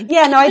wisdom?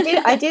 Yeah, no,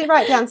 I did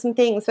write down some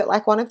things, but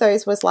like one of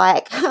those was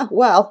like,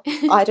 well,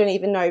 I don't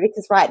even know,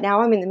 because right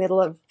now I'm in the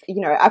middle of, you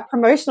know, a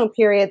promotional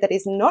period that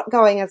is not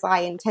going as I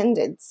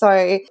intended.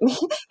 So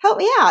help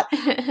me out.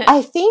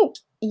 I think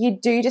you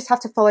do just have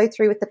to follow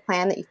through with the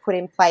plan that you've put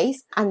in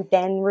place and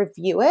then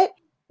review it.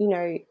 You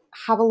know,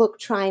 have a look,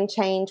 try and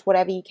change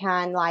whatever you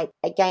can. Like,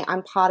 again,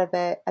 I'm part of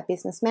a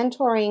business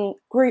mentoring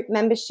group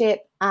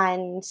membership,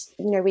 and,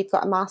 you know, we've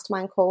got a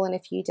mastermind call in a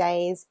few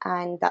days,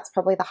 and that's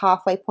probably the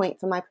halfway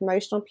point for my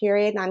promotional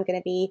period. And I'm going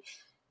to be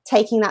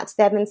taking that to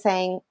them and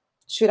saying,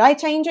 should I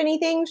change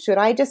anything? Should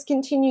I just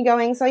continue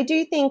going? So I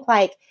do think,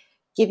 like,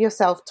 give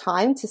yourself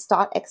time to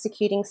start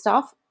executing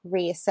stuff,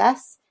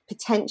 reassess,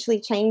 potentially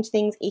change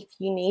things if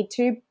you need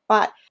to.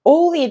 But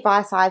all the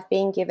advice I've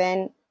been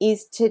given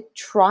is to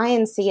try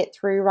and see it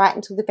through right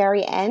until the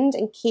very end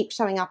and keep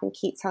showing up and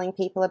keep telling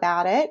people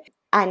about it,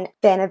 and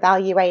then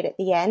evaluate at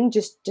the end.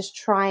 Just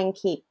try and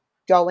keep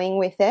going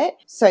with it.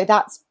 So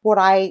that's what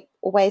I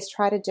always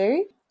try to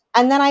do.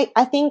 And then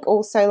I think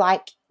also,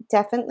 like,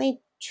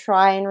 definitely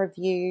try and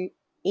review,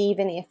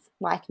 even if,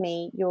 like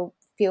me, you'll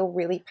feel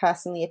really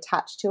personally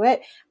attached to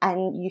it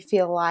and you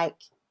feel like,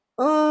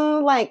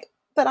 oh, like,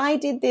 but I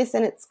did this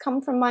and it's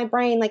come from my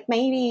brain. Like,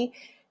 maybe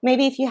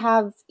if you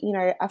have, you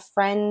know, a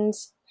friend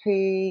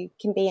who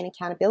can be an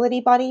accountability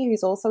buddy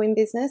who's also in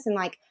business, and,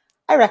 like,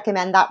 I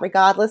recommend that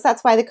regardless.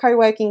 That's why the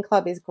co-working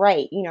club is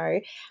great, you know.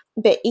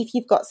 But if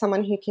you've got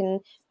someone who can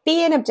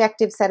be an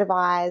objective set of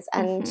eyes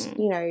and,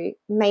 you know,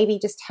 maybe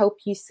just help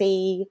you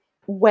see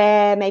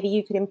where maybe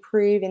you could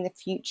improve in the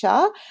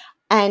future.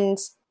 And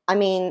I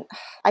mean,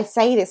 I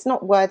say this,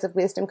 not words of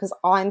wisdom, because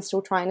I'm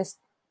still trying to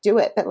do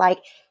it, but, like,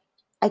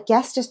 I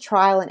guess just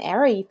trial and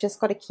error. You've just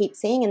got to keep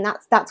seeing. And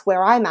that's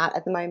where I'm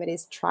at the moment,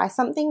 is try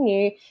something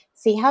new,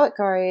 see how it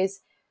goes,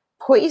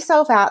 put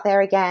yourself out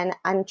there again,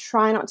 and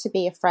try not to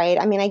be afraid.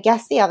 I mean, I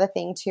guess the other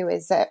thing too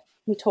is that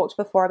we talked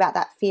before about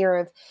that fear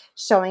of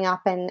showing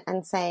up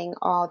and saying,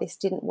 oh, this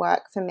didn't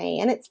work for me.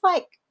 And it's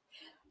like,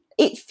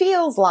 it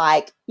feels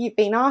like you've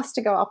been asked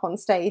to go up on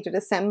stage at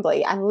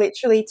assembly and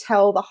literally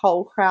tell the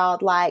whole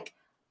crowd, like,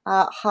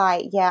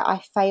 hi, yeah,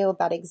 I failed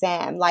that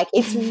exam. Like,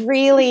 it's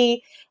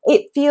really,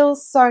 it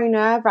feels so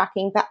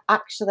nerve-wracking, but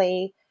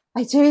actually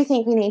I do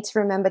think we need to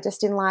remember,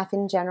 just in life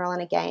in general,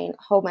 and again,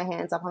 hold my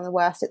hands up, I'm the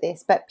worst at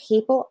this, but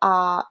people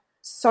are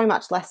so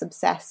much less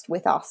obsessed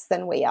with us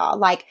than we are.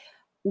 Like,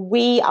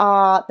 we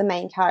are the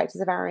main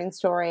characters of our own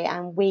story,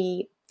 and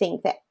we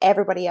think that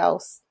everybody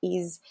else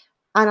is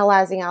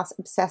analyzing us,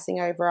 obsessing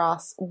over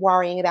us,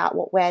 worrying about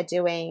what we're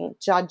doing,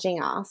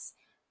 judging us.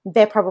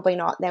 They're probably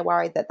not. They're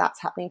worried that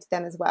that's happening to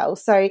them as well.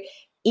 So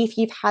if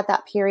you've had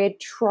that period,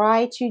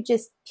 try to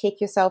just pick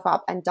yourself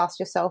up and dust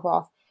yourself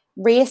off,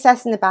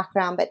 reassess in the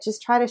background, but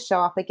just try to show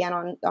up again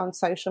on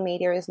social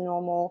media as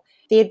normal.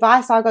 The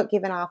advice I got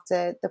given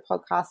after the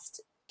Podcast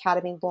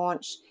Academy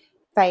launch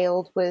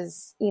failed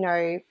was, you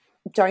know,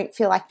 don't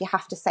feel like you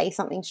have to say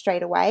something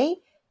straight away.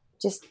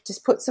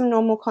 Just put some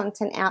normal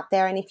content out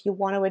there, and if you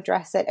want to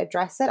address it,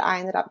 address it. I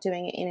ended up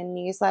doing it in a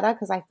newsletter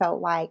because I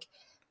felt like,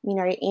 you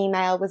know,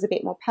 email was a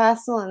bit more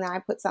personal, and then I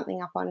put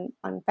something up on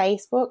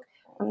Facebook.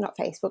 Not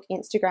Facebook,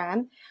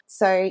 Instagram.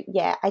 So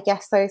yeah, I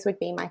guess those would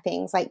be my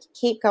things. Like,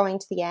 keep going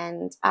to the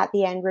end. At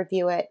the end,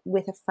 review it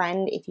with a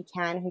friend if you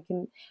can, who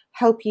can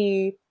help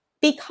you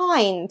be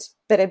kind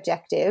but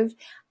objective,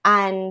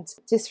 and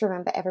just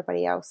remember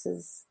everybody else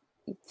is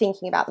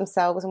thinking about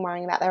themselves and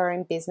worrying about their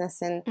own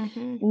business and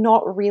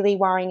not really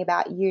worrying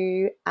about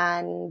you,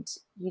 and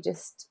you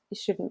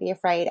shouldn't be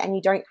afraid, and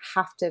you don't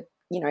have to,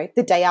 you know,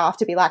 the day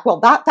after be like, well,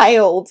 that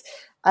failed,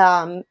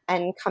 and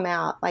come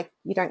out. Like,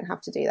 you don't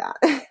have to do that.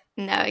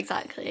 No,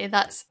 exactly.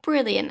 That's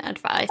brilliant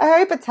advice. I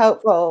hope it's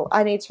helpful.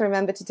 I need to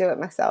remember to do it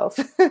myself.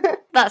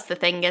 That's the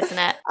thing, isn't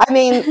it? I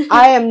mean,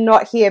 I am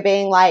not here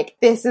being like,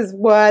 this is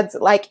words,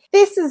 like,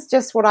 this is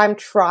just what I'm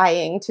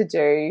trying to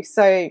do.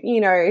 So,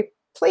 you know,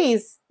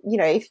 please, you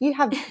know, if you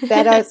have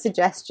better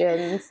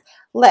suggestions,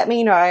 let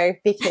me know,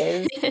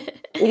 because it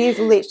is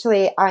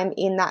literally, I'm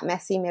in that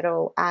messy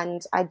middle,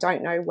 and I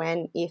don't know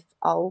when, if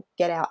I'll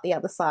get out the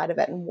other side of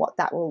it and what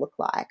that will look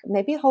like.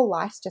 Maybe whole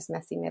life's just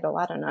messy middle.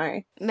 I don't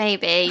know.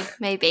 Maybe,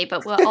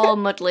 but we're all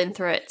muddling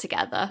through it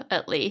together,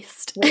 at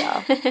least. We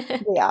are.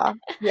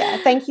 Yeah.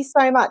 Thank you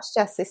so much,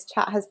 Jess. This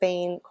chat has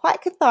been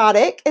quite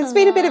cathartic. It's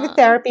been a bit of a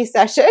therapy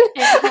session.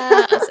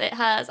 It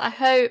has. I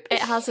hope it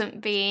hasn't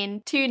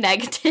been too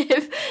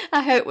negative.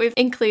 I hope we've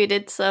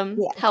included some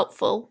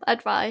helpful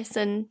advice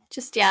and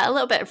just, a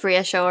little bit of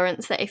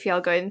reassurance that if you're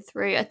going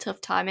through a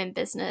tough time in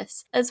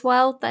business as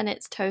well, then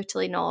it's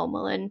totally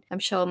normal, and I'm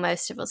sure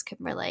most of us can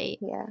relate.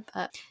 Yeah.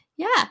 But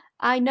yeah,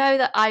 I know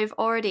that I've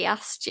already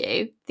asked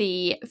you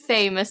the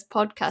famous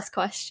podcast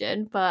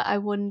question, but I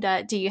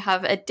wonder, do you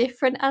have a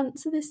different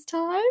answer this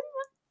time?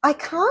 I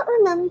can't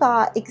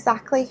remember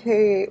exactly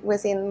who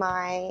was in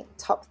my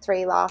top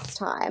 3 last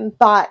time,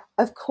 but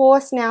of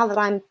course, now that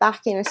I'm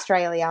back in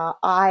Australia,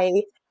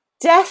 I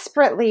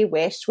desperately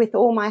wished with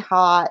all my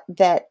heart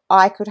that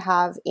I could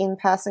have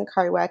in-person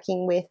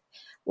co-working with,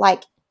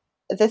 like,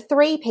 the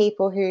 3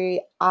 people who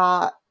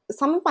are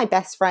some of my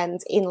best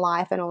friends in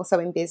life and also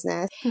in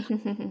business.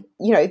 You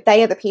know,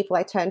 they are the people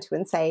I turn to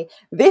and say,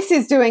 this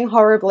is doing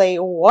horribly.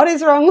 What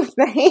is wrong with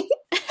me?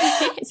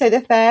 So the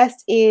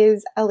first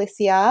is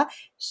Alicia.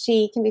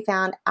 She can be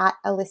found at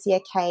Alicia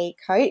K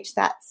Coach.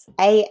 That's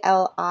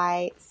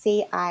ALICIAKAYE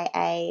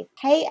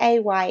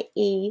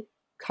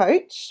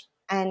Coach.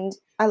 And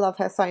I love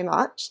her so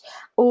much.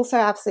 Also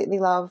absolutely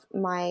love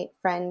my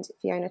friend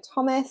Fiona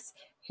Thomas,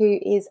 who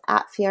is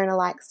at Fiona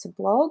Likes to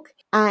Blog,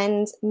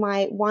 and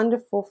my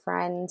wonderful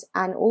friend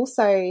and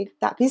also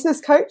that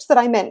business coach that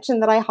I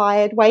mentioned that I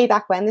hired way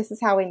back when. This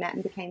is how we met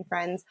and became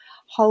friends,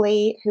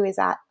 Holly, who is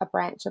at A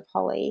Branch of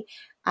Holly.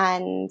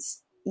 And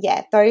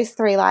yeah, those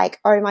 3, like,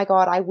 oh my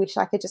God, I wish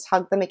I could just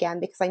hug them again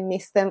because I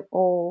miss them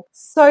all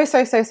so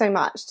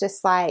much.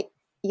 Just like,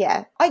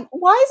 yeah.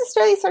 Why is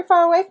Australia so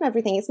far away from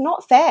everything? It's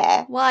not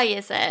fair. Why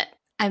is it?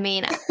 I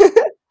mean,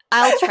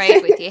 I'll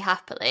trade with you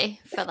happily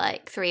for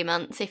like 3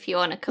 months if you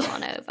want to come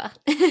on over.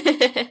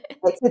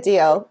 It's a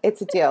deal.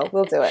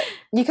 We'll do it.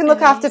 You can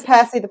look after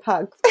Percy the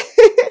pug.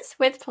 It's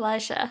with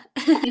pleasure.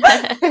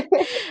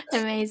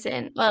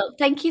 Amazing. Well,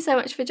 thank you so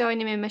much for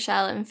joining me,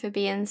 Michelle, and for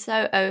being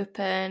so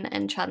open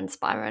and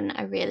transparent.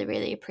 I really,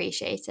 really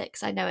appreciate it,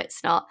 because I know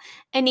it's not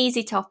an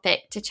easy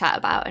topic to chat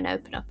about and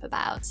open up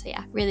about. So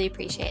yeah, really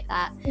appreciate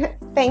that.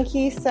 Thank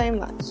you so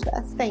much,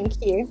 Jess.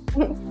 Thank you.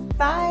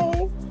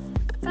 Bye.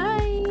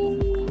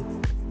 Bye.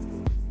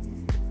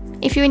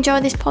 If you enjoy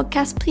this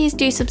podcast, please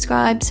do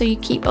subscribe so you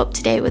keep up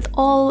to date with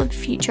all of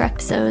future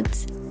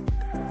episodes.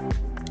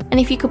 And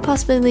if you could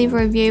possibly leave a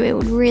review, it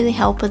would really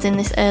help us in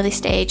this early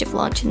stage of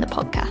launching the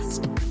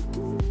podcast.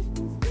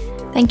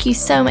 Thank you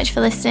so much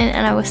for listening,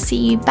 and I will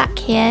see you back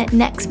here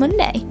next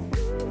Monday.